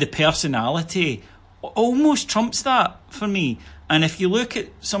the personality almost trumps that for me. And if you look at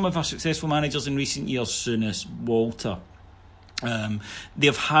some of our successful managers in recent years, Souness, Walter,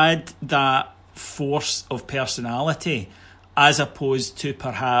 they've had that force of personality as opposed to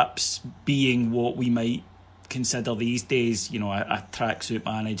perhaps being what we might consider these days, a tracksuit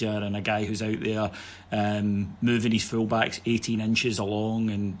manager and a guy who's out there moving his fullbacks 18 inches along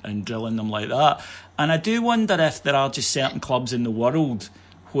and drilling them like that. And I do wonder if there are just certain clubs in the world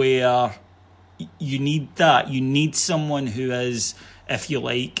where you need that. You need someone who is, if you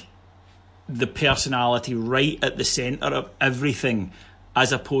like, the personality right at the centre of everything,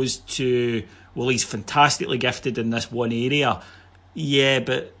 as opposed to, well, he's fantastically gifted in this one area. Yeah,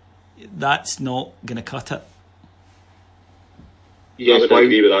 but that's not going to cut it. Yes, I would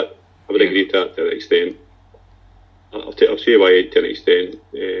agree with that. I would agree to that to an extent. I'll say why to an extent,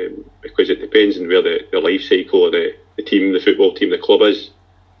 because it depends on where the life cycle of the team, the football team, the club is.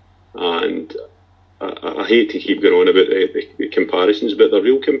 And I hate to keep going on about the comparisons, but the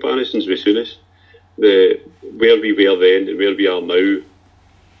real comparisons with Souness, where we were then and where we are now,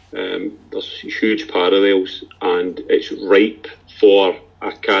 there's huge parallels, and it's ripe for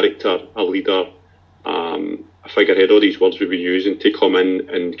a character, a leader, a figurehead, all these words we've been using, to come in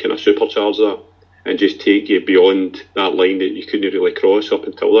and kind of supercharge that and just take you beyond that line that you couldn't really cross up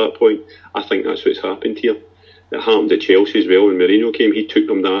until that point. I think that's what's happened here. It happened at Chelsea as well. When Mourinho came, he took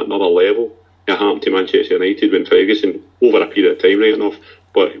them to another level. It happened to Manchester United when Ferguson, over a period of time, right enough.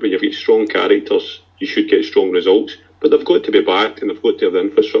 But when you've got strong characters, you should get strong results. But they've got to be backed, and they've got to have the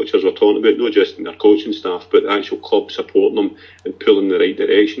infrastructures we're talking about, not just in their coaching staff, but the actual club supporting them and pulling in the right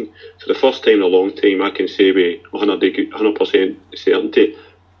direction. For the first time in a long time, I can say with 100% certainty,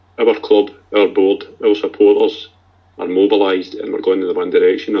 our club, our board, our supporters are mobilised and we're going in the one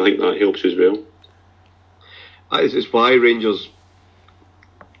direction. I think that helps as well. It's why Rangers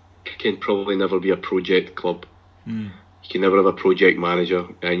can probably never be a project club. You can never have a project manager,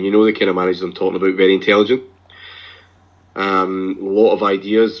 and you know the kind of managers I'm talking about, very intelligent. A lot of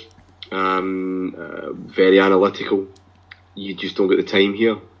ideas, very analytical. You just don't get the time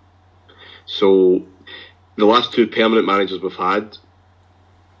here. So the last two permanent managers we've had,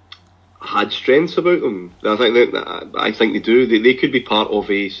 had strengths about them. I think they do. They could be part of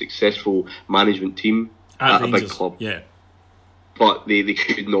a successful management team at a big club. Yeah. But they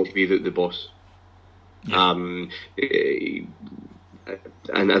could not be the boss. Yeah.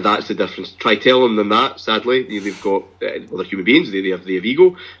 And that's the difference. Try telling them that, sadly. They've got, they're human beings, they have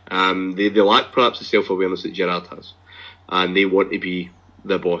ego. They lack perhaps the self-awareness that Gerrard has. And they want to be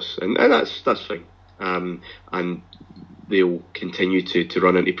the boss. And that's fine. And they'll continue to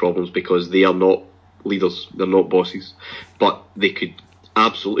run into problems because they are not leaders, they're not bosses. But they could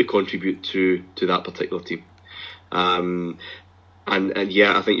absolutely contribute to that particular team. And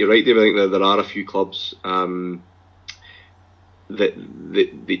yeah, I think you're right, Dave. I think that there are a few clubs that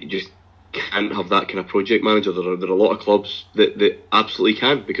just can't have that kind of project manager. There are a lot of clubs that absolutely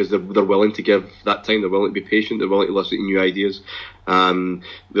can, because they're willing to give that time, they're willing to be patient, they're willing to listen to new ideas.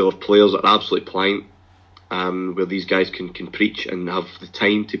 They'll have players that are absolutely pliant, where these guys can preach and have the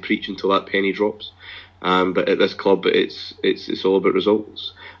time to preach until that penny drops. But at this club, it's all about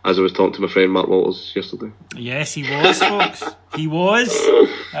results. As I was talking to my friend Mark Walters yesterday. Yes, he was, folks. He was.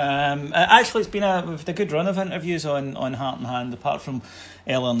 Actually, we've had a good run of interviews on Heart and Hand, apart from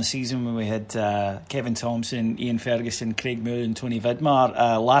earlier in the season when we had Kevin Thompson, Ian Ferguson, Craig Moore and Tony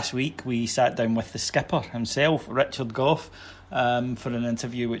Vidmar. Last week, we sat down with the skipper himself, Richard Gough, for an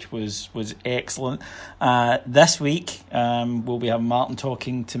interview which was excellent. This week, we'll be having Martin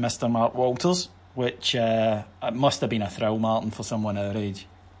talking to Mr. Mark Walters, which it must have been a thrill, Martin, for someone our age.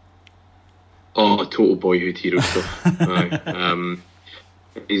 Oh, total boyhood hero stuff.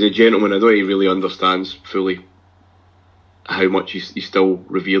 He's a gentleman. I don't think he really understands fully how much he's still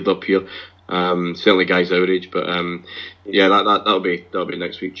revered up here. Certainly guys our age, but yeah, that'll be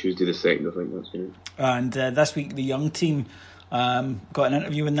next week, Tuesday the 2nd, I think. That's it. And this week the young team got an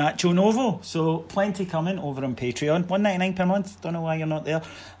interview with Nacho Novo, so plenty coming over on Patreon. $1.99 per month. Don't know why you're not there.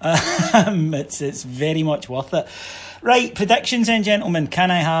 It's very much worth it. Right, predictions then, gentlemen. Can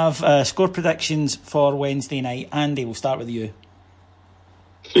I have score predictions for Wednesday night? Andy, we'll start with you.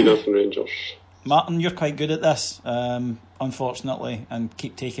 3-0 Rangers. Martin, you're quite good at this, unfortunately, and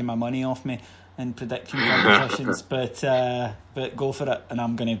keep taking my money off me in prediction competitions. But go for it, and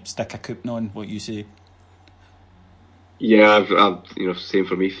I'm going to stick a coupon on what you say. Yeah, same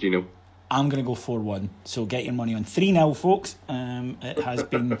for me, 3-0. I'm going to go 4-1. So get your money on 3-0, folks.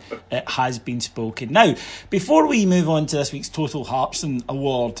 It has been spoken. Now, before we move on to this week's Total Harpson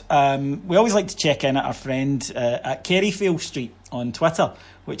Award, we always like to check in at our friend at Kerryfield Street on Twitter,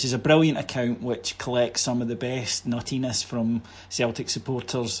 which is a brilliant account which collects some of the best nuttiness from Celtic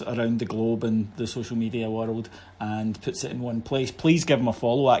supporters around the globe and the social media world and puts it in one place. Please give him a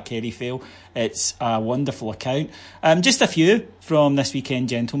follow at Kerryfield. It's a wonderful account. Just a few from this weekend,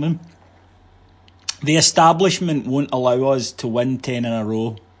 gentlemen. The establishment won't allow us to win 10 in a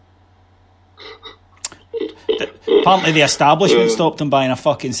row. Apparently the establishment stopped them buying a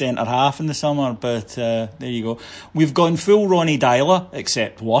fucking centre half in the summer, but there you go. We've gone full Ronnie Dyler,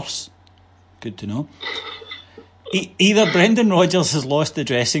 except worse. Good to know. Either Brendan Rodgers has lost the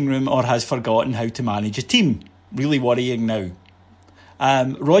dressing room or has forgotten how to manage a team. Really worrying now.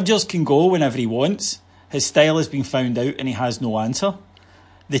 Rodgers can go whenever he wants. His style has been found out and he has no answer.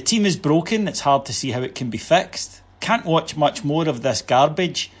 The team is broken, it's hard to see how it can be fixed. Can't watch much more of this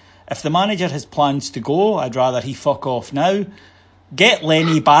garbage. If the manager has plans to go, I'd rather he fuck off now. Get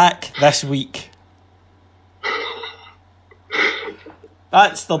Lenny back this week.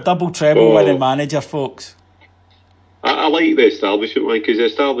 That's the double treble winning manager, folks. I like the establishment one, because the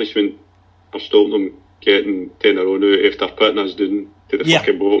establishment are stopping them getting 10 in a row now if they're putting us down to the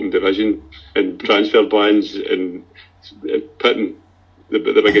fucking bottom division and transfer bans and putting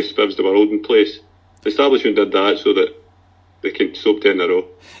the biggest fibs the world in place. The establishment did that so that they can soap 10 in a row.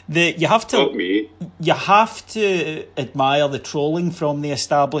 You have to admire the trolling from the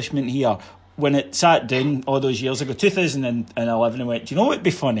establishment here. When it sat down all those years ago, 2011, and went, do you know what would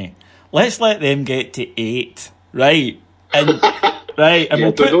be funny? Let's let them get to 8, right? And right, and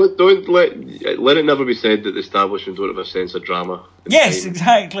yeah, don't let it never be said that the establishment don't have a sense of drama. Yes,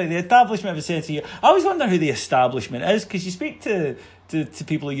 exactly. The establishment have a sense of humour. I always wonder who the establishment is, because you speak to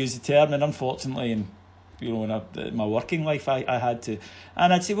people who use the term, and unfortunately, in my working life, I had to,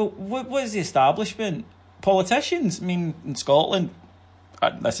 and I'd say, well, what is the establishment? Politicians. I mean, in Scotland,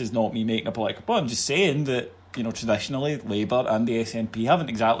 this is not me making a political point. I'm just saying that traditionally Labour and the SNP haven't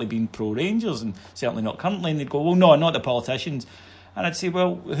exactly been pro Rangers, and certainly not currently. And they'd go, well, no, not the politicians. And I'd say,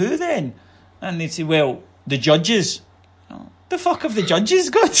 well, who then? And they'd say, well, the judges. The fuck have the judges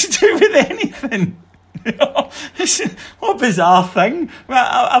got to do with anything? What a bizarre thing.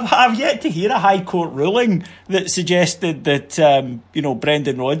 Well, I've yet to hear a High Court ruling that suggested that,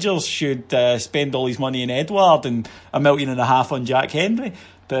 Brendan Rodgers should spend all his money in Edouard and $1.5 million on Jack Hendry.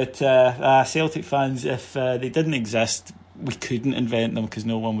 But Celtic fans, if they didn't exist, we couldn't invent them because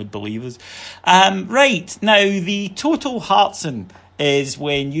no one would believe us. Right, now the total Hartson is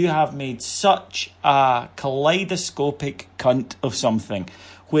when you have made such a kaleidoscopic cunt of something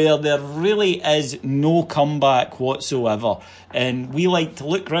where there really is no comeback whatsoever. And we like to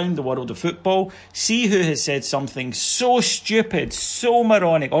look round the world of football, see who has said something so stupid, so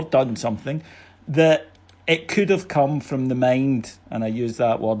moronic, or done something, that it could have come from the mind, and I use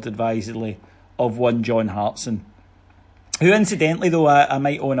that word advisedly, of one John Hartson. Who, incidentally, though, I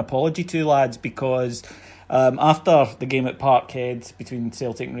might owe an apology to, lads, because after the game at Parkhead between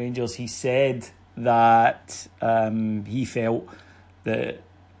Celtic and Rangers, he said that he felt that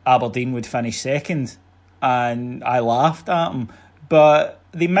Aberdeen would finish second, and I laughed at him. But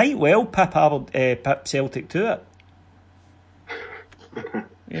they might well pip Celtic to it.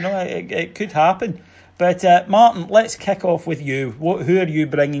 It could happen. But Martin, let's kick off with you. Who are you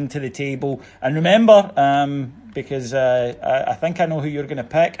bringing to the table? And remember, because I think I know who you're going to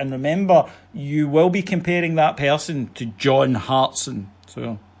pick. And remember, you will be comparing that person to John Hartson.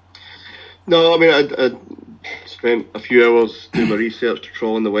 So, no, I mean, I spent a few hours doing my research,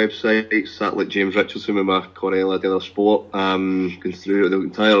 trawling the website, sat like James Richardson with my Corella de la Sport, going through the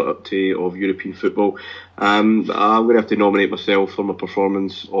entire update of European football. I'm going to have to nominate myself for my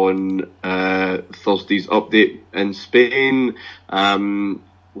performance on Thursday's update in Spain,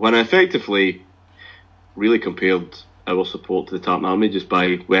 when I effectively really compared our support to the Tartan Army just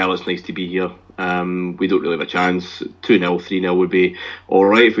by, well, it's nice to be here. We don't really have a chance. 2-0, 3-0 would be all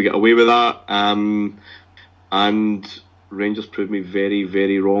right if we get away with that. And Rangers proved me very,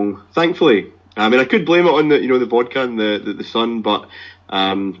 very wrong, thankfully. I mean, I could blame it on the vodka and the sun, but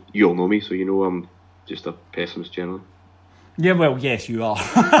you all know me, so you know I'm just a pessimist generally. Yeah, well, yes, you are.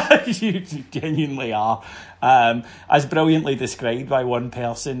 You genuinely are. As brilliantly described by one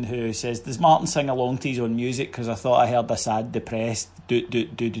person who says, does Martin sing along to his own music? Because I thought I heard a sad, depressed do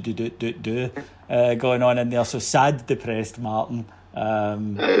going on in there. So sad, depressed Martin.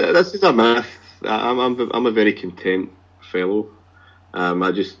 This is a myth. I'm a very content fellow.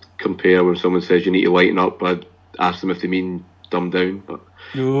 I just compare when someone says you need to lighten up. I ask them if they mean dumb down. But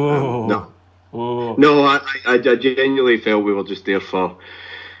no. Oh. No, I genuinely felt we were just there for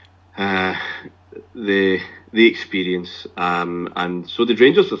the experience, and so did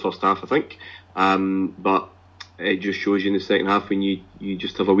Rangers for the first half, I think. But it just shows you in the second half when you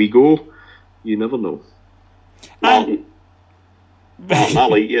just have a wee go, you never know. Martin, I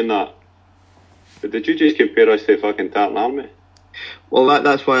like you in that. But did you just compare us to fucking Tartan Army? Well,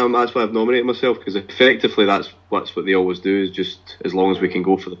 that's why I've nominated myself, because effectively that's what they always do, is just as long as we can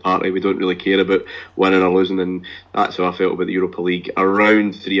go for the party, we don't really care about winning or losing, and that's how I felt about the Europa League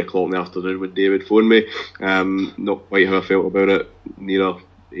around 3 o'clock in the afternoon when David phoned me. Not quite how I felt about it near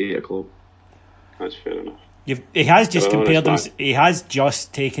 8 o'clock. That's fair enough. He has just compared him. He has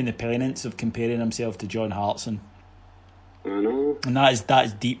just taken the penance of comparing himself to John Hartson. I know, and that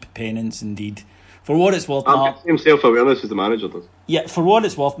is deep penance indeed. For what it's worth, Martin, same self-awareness as the manager does. Yeah, for what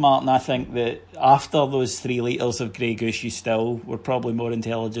it's worth, Martin, I think that after those 3 litres of Grey Goose, you still were probably more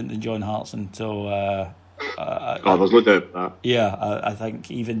intelligent than John Hartson. So, there's no doubt that. Yeah, I think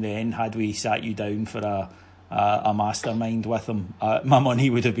even then, had we sat you down for a mastermind with him, my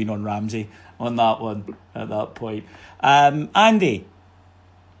money would have been on Ramsey on that one at that point. Andy,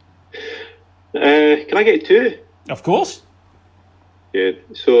 can I get 2? Of course. Yeah,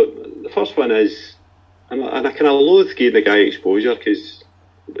 so the first one is, and I kind of loathe giving the guy exposure because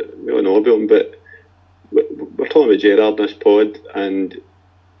we all know about him, but we're talking about Gerrard in this pod, and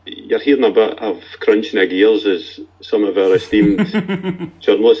you're hearing a bit of crunching of gears as some of our esteemed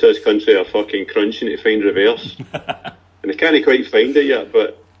journalists in this country are fucking crunching to find reverse. And they can't quite find it yet,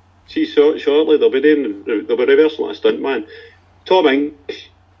 but see, shortly they'll be reversing like a stuntman. Tom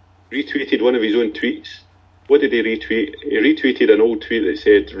English retweeted one of his own tweets. What did he retweet? He retweeted an old tweet that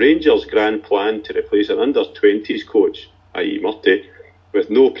said, Rangers' grand plan to replace an under-20s coach, i.e. Murty, with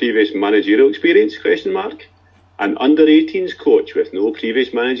no previous managerial experience, ? An under-18s coach with no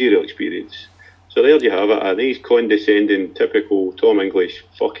previous managerial experience. So there you have it, a nice condescending, typical Tom English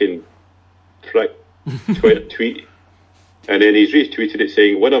fucking prick tweet. And then he's retweeted it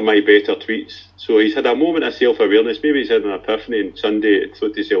saying, one of my better tweets. So he's had a moment of self-awareness. Maybe he's had an epiphany on Sunday and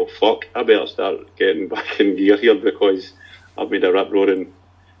thought to himself, fuck, I better start getting back in gear here because I've made a rip-roaring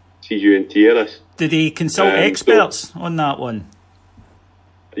CUNT of this. Did he consult experts on that one?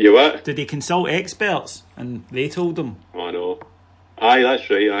 You what? Did he consult experts and they told him? Oh, no. Aye, that's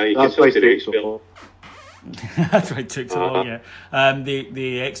right. Aye, That's consulted why expert. That's why it took so long, yeah.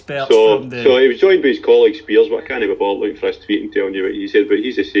 The experts So from the... he was joined by his colleague Spears, but I can't be bothered looking for his tweet and telling you what he said, but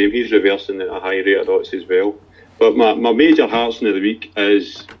he's the same. He's reversing at a high rate of odds as well. But my major heartsman of the week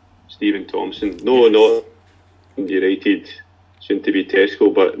is Stephen Thompson. No, not United, soon to be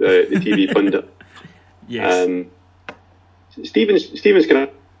Tesco, but the TV pundit. Yes. Stephen's kind of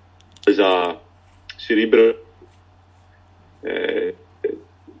is a cerebral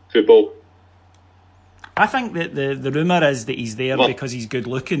football. I think that the rumour is that he's there because he's good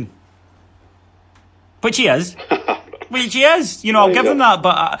looking. Which he is. Which he is. You know, I'll give him that,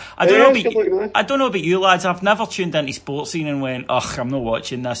 but I don't know about you lads. I've never tuned into sports scene and went, ugh, I'm not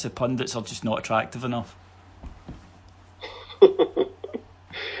watching this. The pundits are just not attractive enough.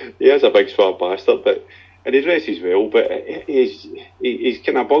 He is a big swart bastard, and he dresses well, but he's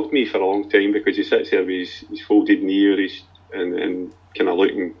kind of bugged me for a long time because he sits there with his folded knee and kind of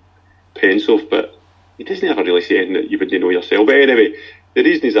looking pensive, but he doesn't ever really say anything that you wouldn't know yourself. But anyway, the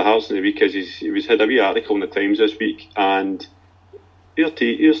reason he's a Hearts in the week is he had a wee article in the Times this week, and here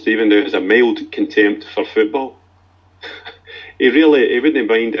Stephen now has a mild contempt for football. He wouldn't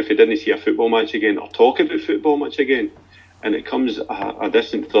mind if he didn't see a football match again or talk about football much again. And it comes a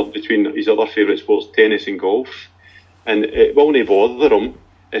distant third between his other favourite sports, tennis and golf. And it won't bother him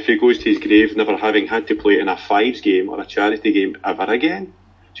if he goes to his grave never having had to play in a fives game or a charity game ever again.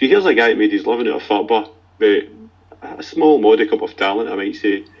 So here's a guy that made his living out of football with a small modicum of talent, I might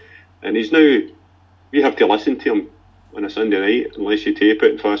say. And he's now, we have to listen to him on a Sunday night unless you tape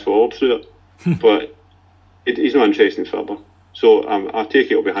it and fast forward through it. But he's not interested in football. So I take it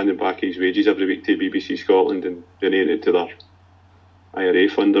he'll be handing back his wages every week to BBC Scotland and donating it to their IRA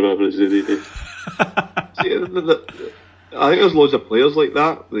fund or whatever it is they do. See, I think there's loads of players like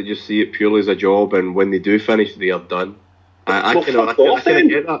that just see it purely as a job, and when they do finish, they are done. I kind of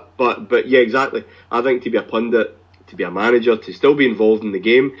get that, but yeah, exactly. I think to be a pundit, to be a manager, to still be involved in the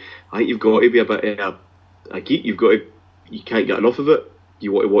game, I think you've got to be a bit a geek. You can't get enough of it.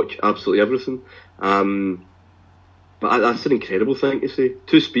 You want to watch absolutely everything. But that's an incredible thing to say.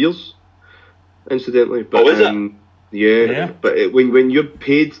 2 spears, incidentally. But, is it? Yeah. But when you're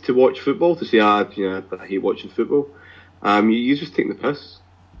paid to watch football, to say, I hate watching football, you just take the piss.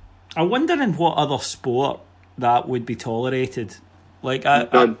 I wonder in what other sport that would be tolerated. Like,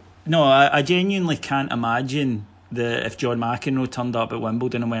 I genuinely can't imagine if John McEnroe turned up at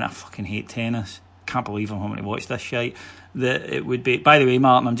Wimbledon and went, I fucking hate tennis. Can't believe I'm having to watch this shite. That it would be. By the way,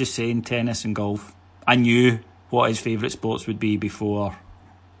 Martin, I'm just saying tennis and golf. I knew what his favourite sports would be before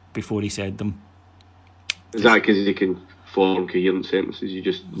he said them. Is that because he can form coherent sentences? You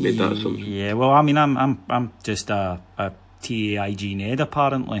just made that assumption. Yeah, well, I mean, I'm just a TAIG Ned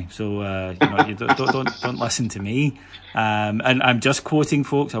apparently, so you don't listen to me. And I'm just quoting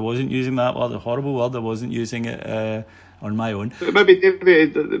folks. I wasn't using that word, a horrible word. I wasn't using it on my own. Maybe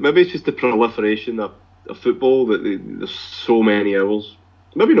it's just the proliferation of football that there's so many hours.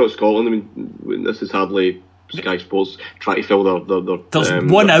 Maybe not Scotland. I mean, this is hardly Sky Sports try to fill their there's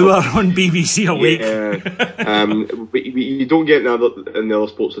 1 hour on BBC a week. But you don't get in the other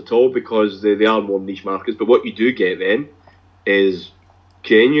sports at all because they are more niche markets. But what you do get then is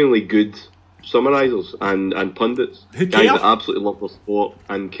genuinely good summarisers and pundits, guys that absolutely love their sport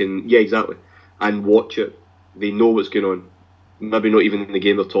and and watch it. They know what's going on. Maybe not even in the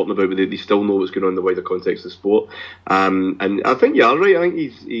game they're talking about, but they still know what's going on in the wider context of sport. And I think you are right. I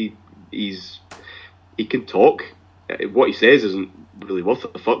think he can talk. What he says isn't really worth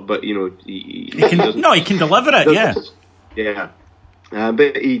a fuck, but he can deliver it. Yeah.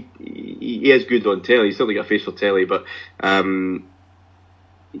 But he is good on telly. He's certainly got a face for telly, but there's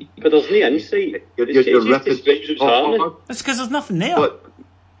no insight. You're ripping. It's because there's nothing there.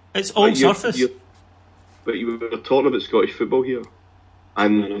 It's all surface. But you were talking about Scottish football here,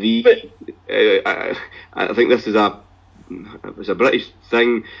 and I think this is a British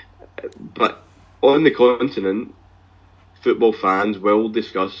thing, but on the continent, football fans will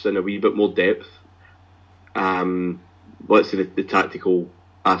discuss in a wee bit more depth, let's say the tactical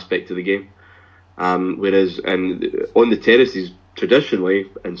aspect of the game, whereas on the terraces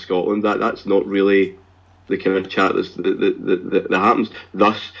traditionally in Scotland that's not really the kind of chat that happens.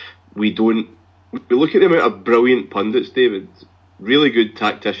 Thus, we look at the amount of brilliant pundits, David, really good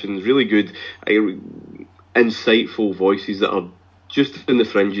tacticians, really good insightful voices that are just in the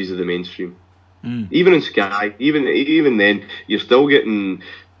fringes of the mainstream. Even in Sky, even then, you're still getting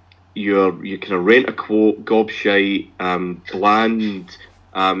you kind of rent a quote, gobshite, bland,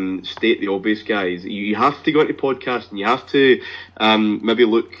 state the obvious, guys. You have to go into podcasts and you have to maybe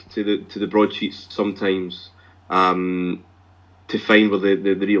look to the broadsheets sometimes to find where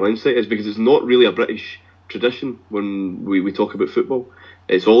the real insight is, because it's not really a British tradition when we talk about football.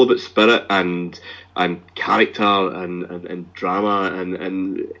 It's all about spirit and character and drama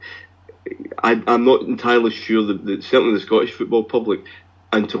and I'm not entirely sure that certainly the Scottish football public,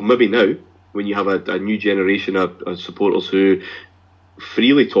 until maybe now, when you have a new generation of supporters who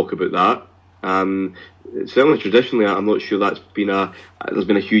freely talk about that. Certainly traditionally, I'm not sure there's been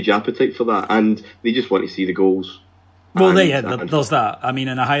a huge appetite for that, and they just want to see the goals. Well, there's that. I mean,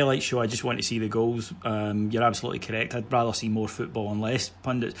 in a highlight show, I just want to see the goals. You're absolutely correct. I'd rather see more football and less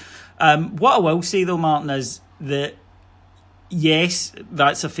pundits. What I will say, though, Martin, is that, yes,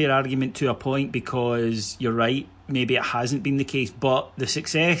 that's a fair argument to a point, because you're right, maybe it hasn't been the case, but the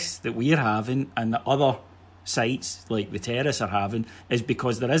success that we're having and the other sites like the Terrace are having is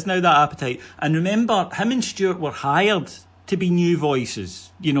because there is now that appetite. And remember, him and Stuart were hired to be new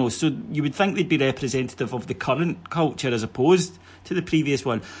voices, so you would think they'd be representative of the current culture as opposed to the previous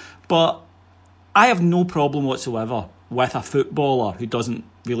one. But I have no problem whatsoever with a footballer who doesn't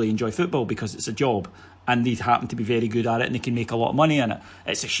really enjoy football because it's a job and they happen to be very good at it and they can make a lot of money in it.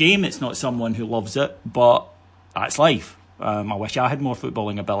 It's a shame it's not someone who loves it, but that's life. I wish I had more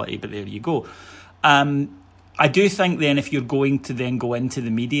footballing ability, but there you go. I do think then, if you're going to then go into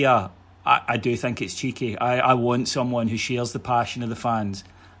the media, I do think it's cheeky. I want someone who shares the passion of the fans.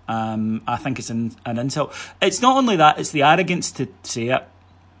 I think it's an insult. It's not only that, it's the arrogance to say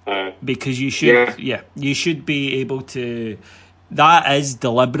it. Because you should be able to. That is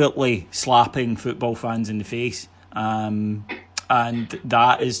deliberately slapping football fans in the face. And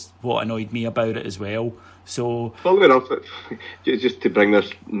that is what annoyed me about it as well. So, funnily enough, just to bring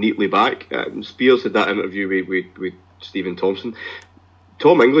this neatly back, Spears had that interview with Stephen Thompson.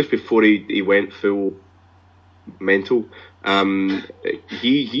 Tom English, before he went full mental,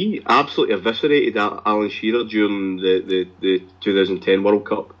 he absolutely eviscerated Alan Shearer during the 2010 World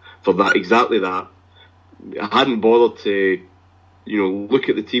Cup for that, exactly that. I hadn't bothered to look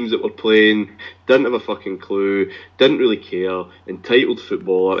at the teams that were playing, didn't have a fucking clue, didn't really care, entitled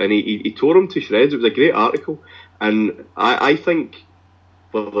footballer, and he tore him to shreds. It was a great article, and I think,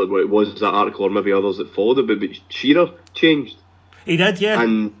 whether it was that article or maybe others that followed it, but Shearer changed. He did, yeah.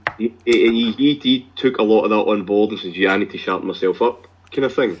 And he took a lot of that on board and said, I need to sharpen myself up, kind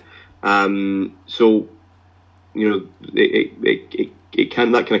of thing. So, it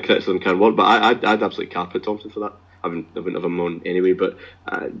can, that kind of criticism can work, but I'd absolutely carpet Thompson for that. I wouldn't have him on anyway, but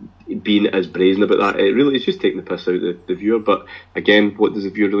being as brazen about that, it's just taking the piss out of the viewer. But again, what does the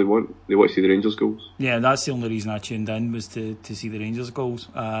viewer really want? They want to see the Rangers goals. Yeah, that's the only reason I tuned in, was to see the Rangers goals.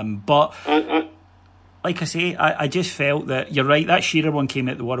 But like I say, I just felt that, you're right, that Shearer one came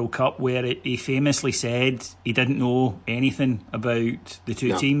at the World Cup where he famously said he didn't know anything about the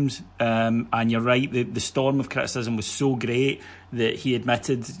two teams. And you're right, the storm of criticism was so great that he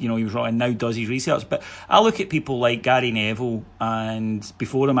admitted, he was wrong and now does his research. But I look at people like Gary Neville and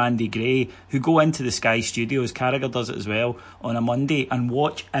before him Andy Gray, who go into the Sky Studios, Carragher does it as well, on a Monday and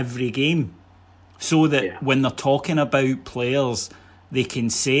watch every game, so that when they're talking about players, they can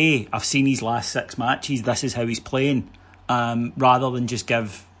say, I've seen his last 6 matches, this is how he's playing, rather than just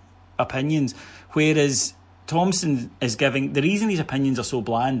give opinions. Whereas Thompson is giving, the reason his opinions are so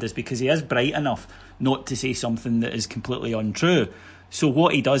bland is because he is bright enough not to say something that is completely untrue. So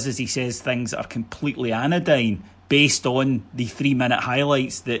what he does is he says things that are completely anodyne based on the 3-minute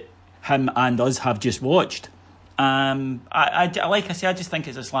highlights that him and us have just watched. Like I say, I just think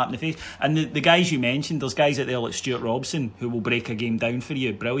it's a slap in the face. And the guys you mentioned, there's guys out there like Stuart Robson who will break a game down for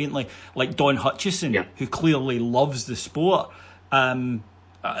you brilliantly, like Don Hutchison, who clearly loves the sport.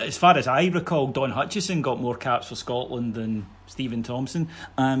 As far as I recall, Don Hutchison got more caps for Scotland than Stephen Thompson.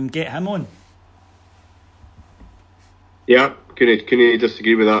 Get him on. Yeah, couldn't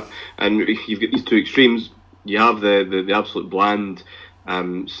disagree with that. And if you've got these two extremes, you have the absolute bland,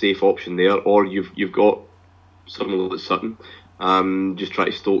 safe option there, or you've got someone like Sutton, just try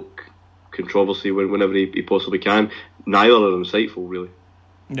to stoke controversy whenever he possibly can. Neither are insightful, really.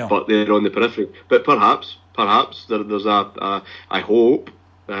 No. But they're on the periphery. But perhaps there's I hope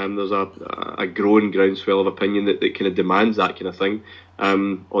there's a growing groundswell of opinion that kind of demands that kind of thing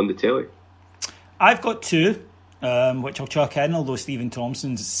on the telly. I've got two, which I'll chuck in, although Stephen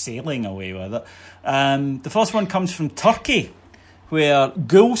Thompson's sailing away with it. The first one comes from Turkey, where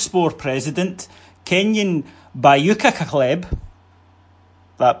Gulspor president Kenyan Bayukakaleb,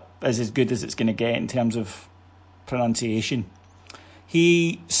 that is as good as it's going to get in terms of pronunciation,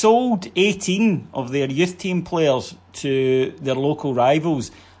 he sold 18 of their youth team players to their local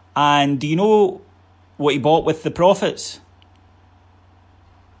rivals. And do you know what he bought with the profits?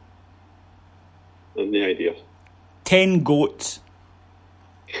 No idea. 10 goats.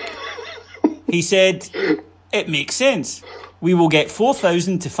 He said, it makes sense. We will get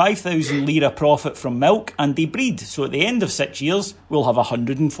 4,000 to 5,000 lira profit from milk, and they breed. So at the end of 6 years, we'll have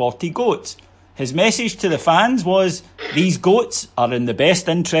 140 goats. His message to the fans was, these goats are in the best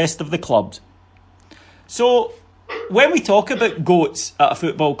interest of the club. So when we talk about goats at a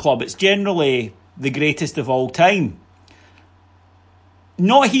football club, it's generally the greatest of all time.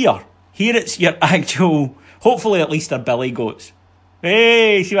 Not here. Here it's your actual, hopefully at least they're billy goats.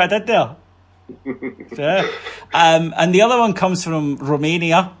 Hey, see what I did there? And the other one comes from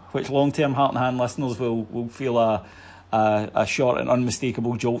Romania, which long-term Heart and Hand listeners will feel a short and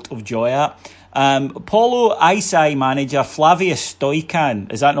unmistakable jolt of joy at. Polo Isai manager Flavius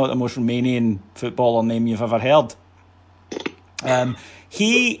Stoican, is that not the most Romanian footballer name you've ever heard?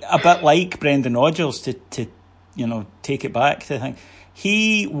 He, a bit like Brendan Rodgers, to take it back to think,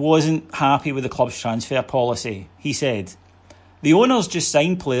 he wasn't happy with the club's transfer policy. He said, the owners just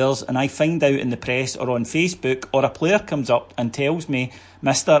sign players and I find out in the press or on Facebook, or a player comes up and tells me,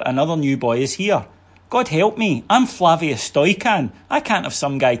 Mister, another new boy is here. God help me, I'm Flavius Stoican. I can't have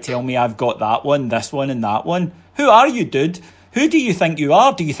some guy tell me I've got that one, this one and that one. Who are you, dude? Who do you think you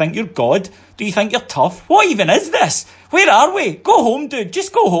are? Do you think you're God? Do you think you're tough? What even is this? Where are we? Go home, dude.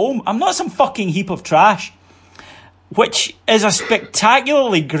 Just go home. I'm not some fucking heap of trash. Which is a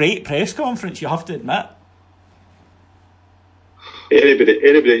spectacularly great press conference, you have to admit. Anybody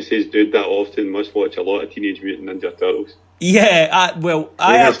that says dude that often must watch a lot of Teenage Mutant Ninja Turtles. Yeah,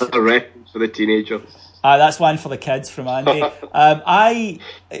 that's a reference for the teenagers. That's one for the kids from Andy.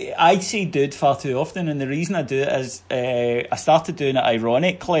 I say dude far too often, and the reason I do it is I started doing it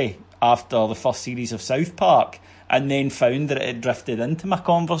ironically after the first series of South Park, and then found that it had drifted into my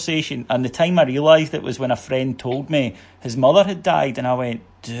conversation. And the time I realised it was when a friend told me his mother had died, and I went,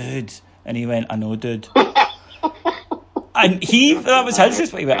 dude. And he went, I know, dude. And that was his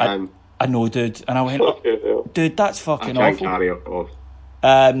response. He went, I know, dude. And I went, dude, that's fucking awful. I can't carry it off.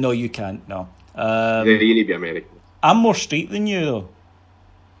 No, you can't, no. They really be American. I'm more street than you, though.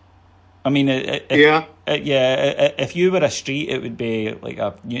 I mean, if you were a street, it would be like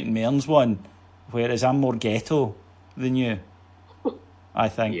a Newton Mearns one, whereas I'm more ghetto than you, I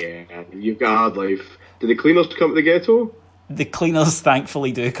think. Yeah, you've got a hard life. Do the cleaners come to the ghetto? The cleaners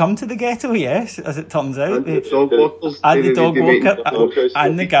thankfully do come to the ghetto, yes, as it turns out. And the dog walkers. And the dog walker.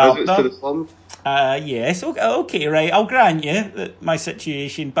 And the gardener. To the slum. Yes, okay, right. I'll grant you that my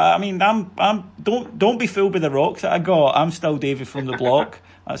situation, but I mean, don't be fooled by the rocks that I got. I'm still Davy from the block.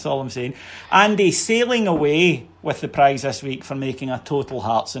 That's all I'm saying. Andy, sailing away with the prize this week for making a total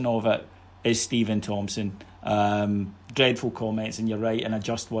heartson of it is Stephen Thompson. Dreadful comments, and you're right, in a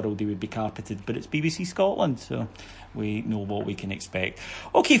just world he would be carpeted, but it's BBC Scotland, so we know what we can expect.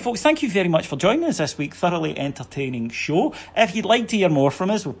 Okay, folks, thank you very much for joining us this week. Thoroughly entertaining show. If you'd like to hear more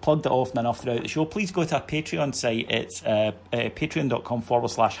from us, we've plugged it often enough throughout the show, please go to our Patreon site. It's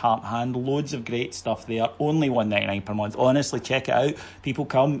patreon.com/heartandhand. Loads of great stuff there. Only $1.99 per month. Honestly, check it out. People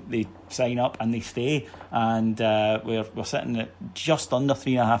come, they sign up and they stay, and we're sitting at just under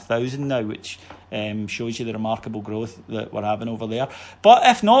 3,500 now, which shows you the remarkable growth that we're having over there. But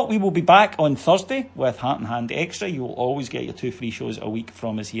if not, we will be back on Thursday with Heart and Hand Extra. You will always get your 2 free shows a week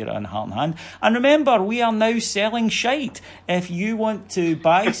from us here on Heart and Hand. And remember, we are now selling shite. If you want to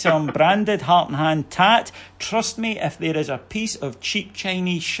buy some branded Heart and Hand tat, trust me, if there is a piece of cheap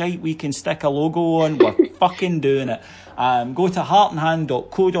Chinese shite we can stick a logo on, we're fucking doing it. Go to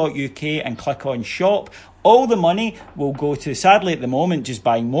heartandhand.co.uk and click on shop. All the money will go to, sadly at the moment, just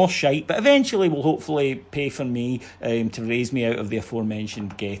buying more shite, but eventually will hopefully pay for me to raise me out of the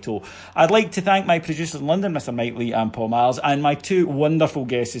aforementioned ghetto. I'd like to thank my producers in London, Mr. Mike Lee and Paul Miles, and my 2 wonderful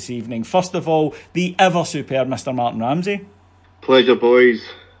guests this evening. First of all, the ever superb Mr. Martin Ramsey. Pleasure, boys.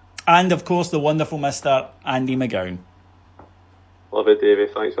 And of course, the wonderful Mr. Andy McGowan. Love it, Davey.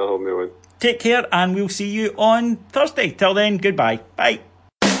 Thanks for having me on. Take care, and we'll see you on Thursday. Till then, goodbye. Bye.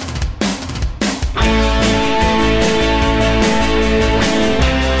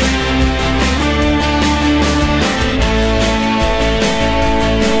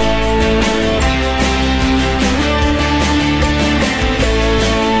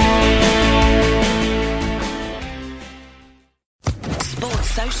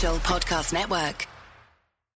 Sports Social Podcast Network.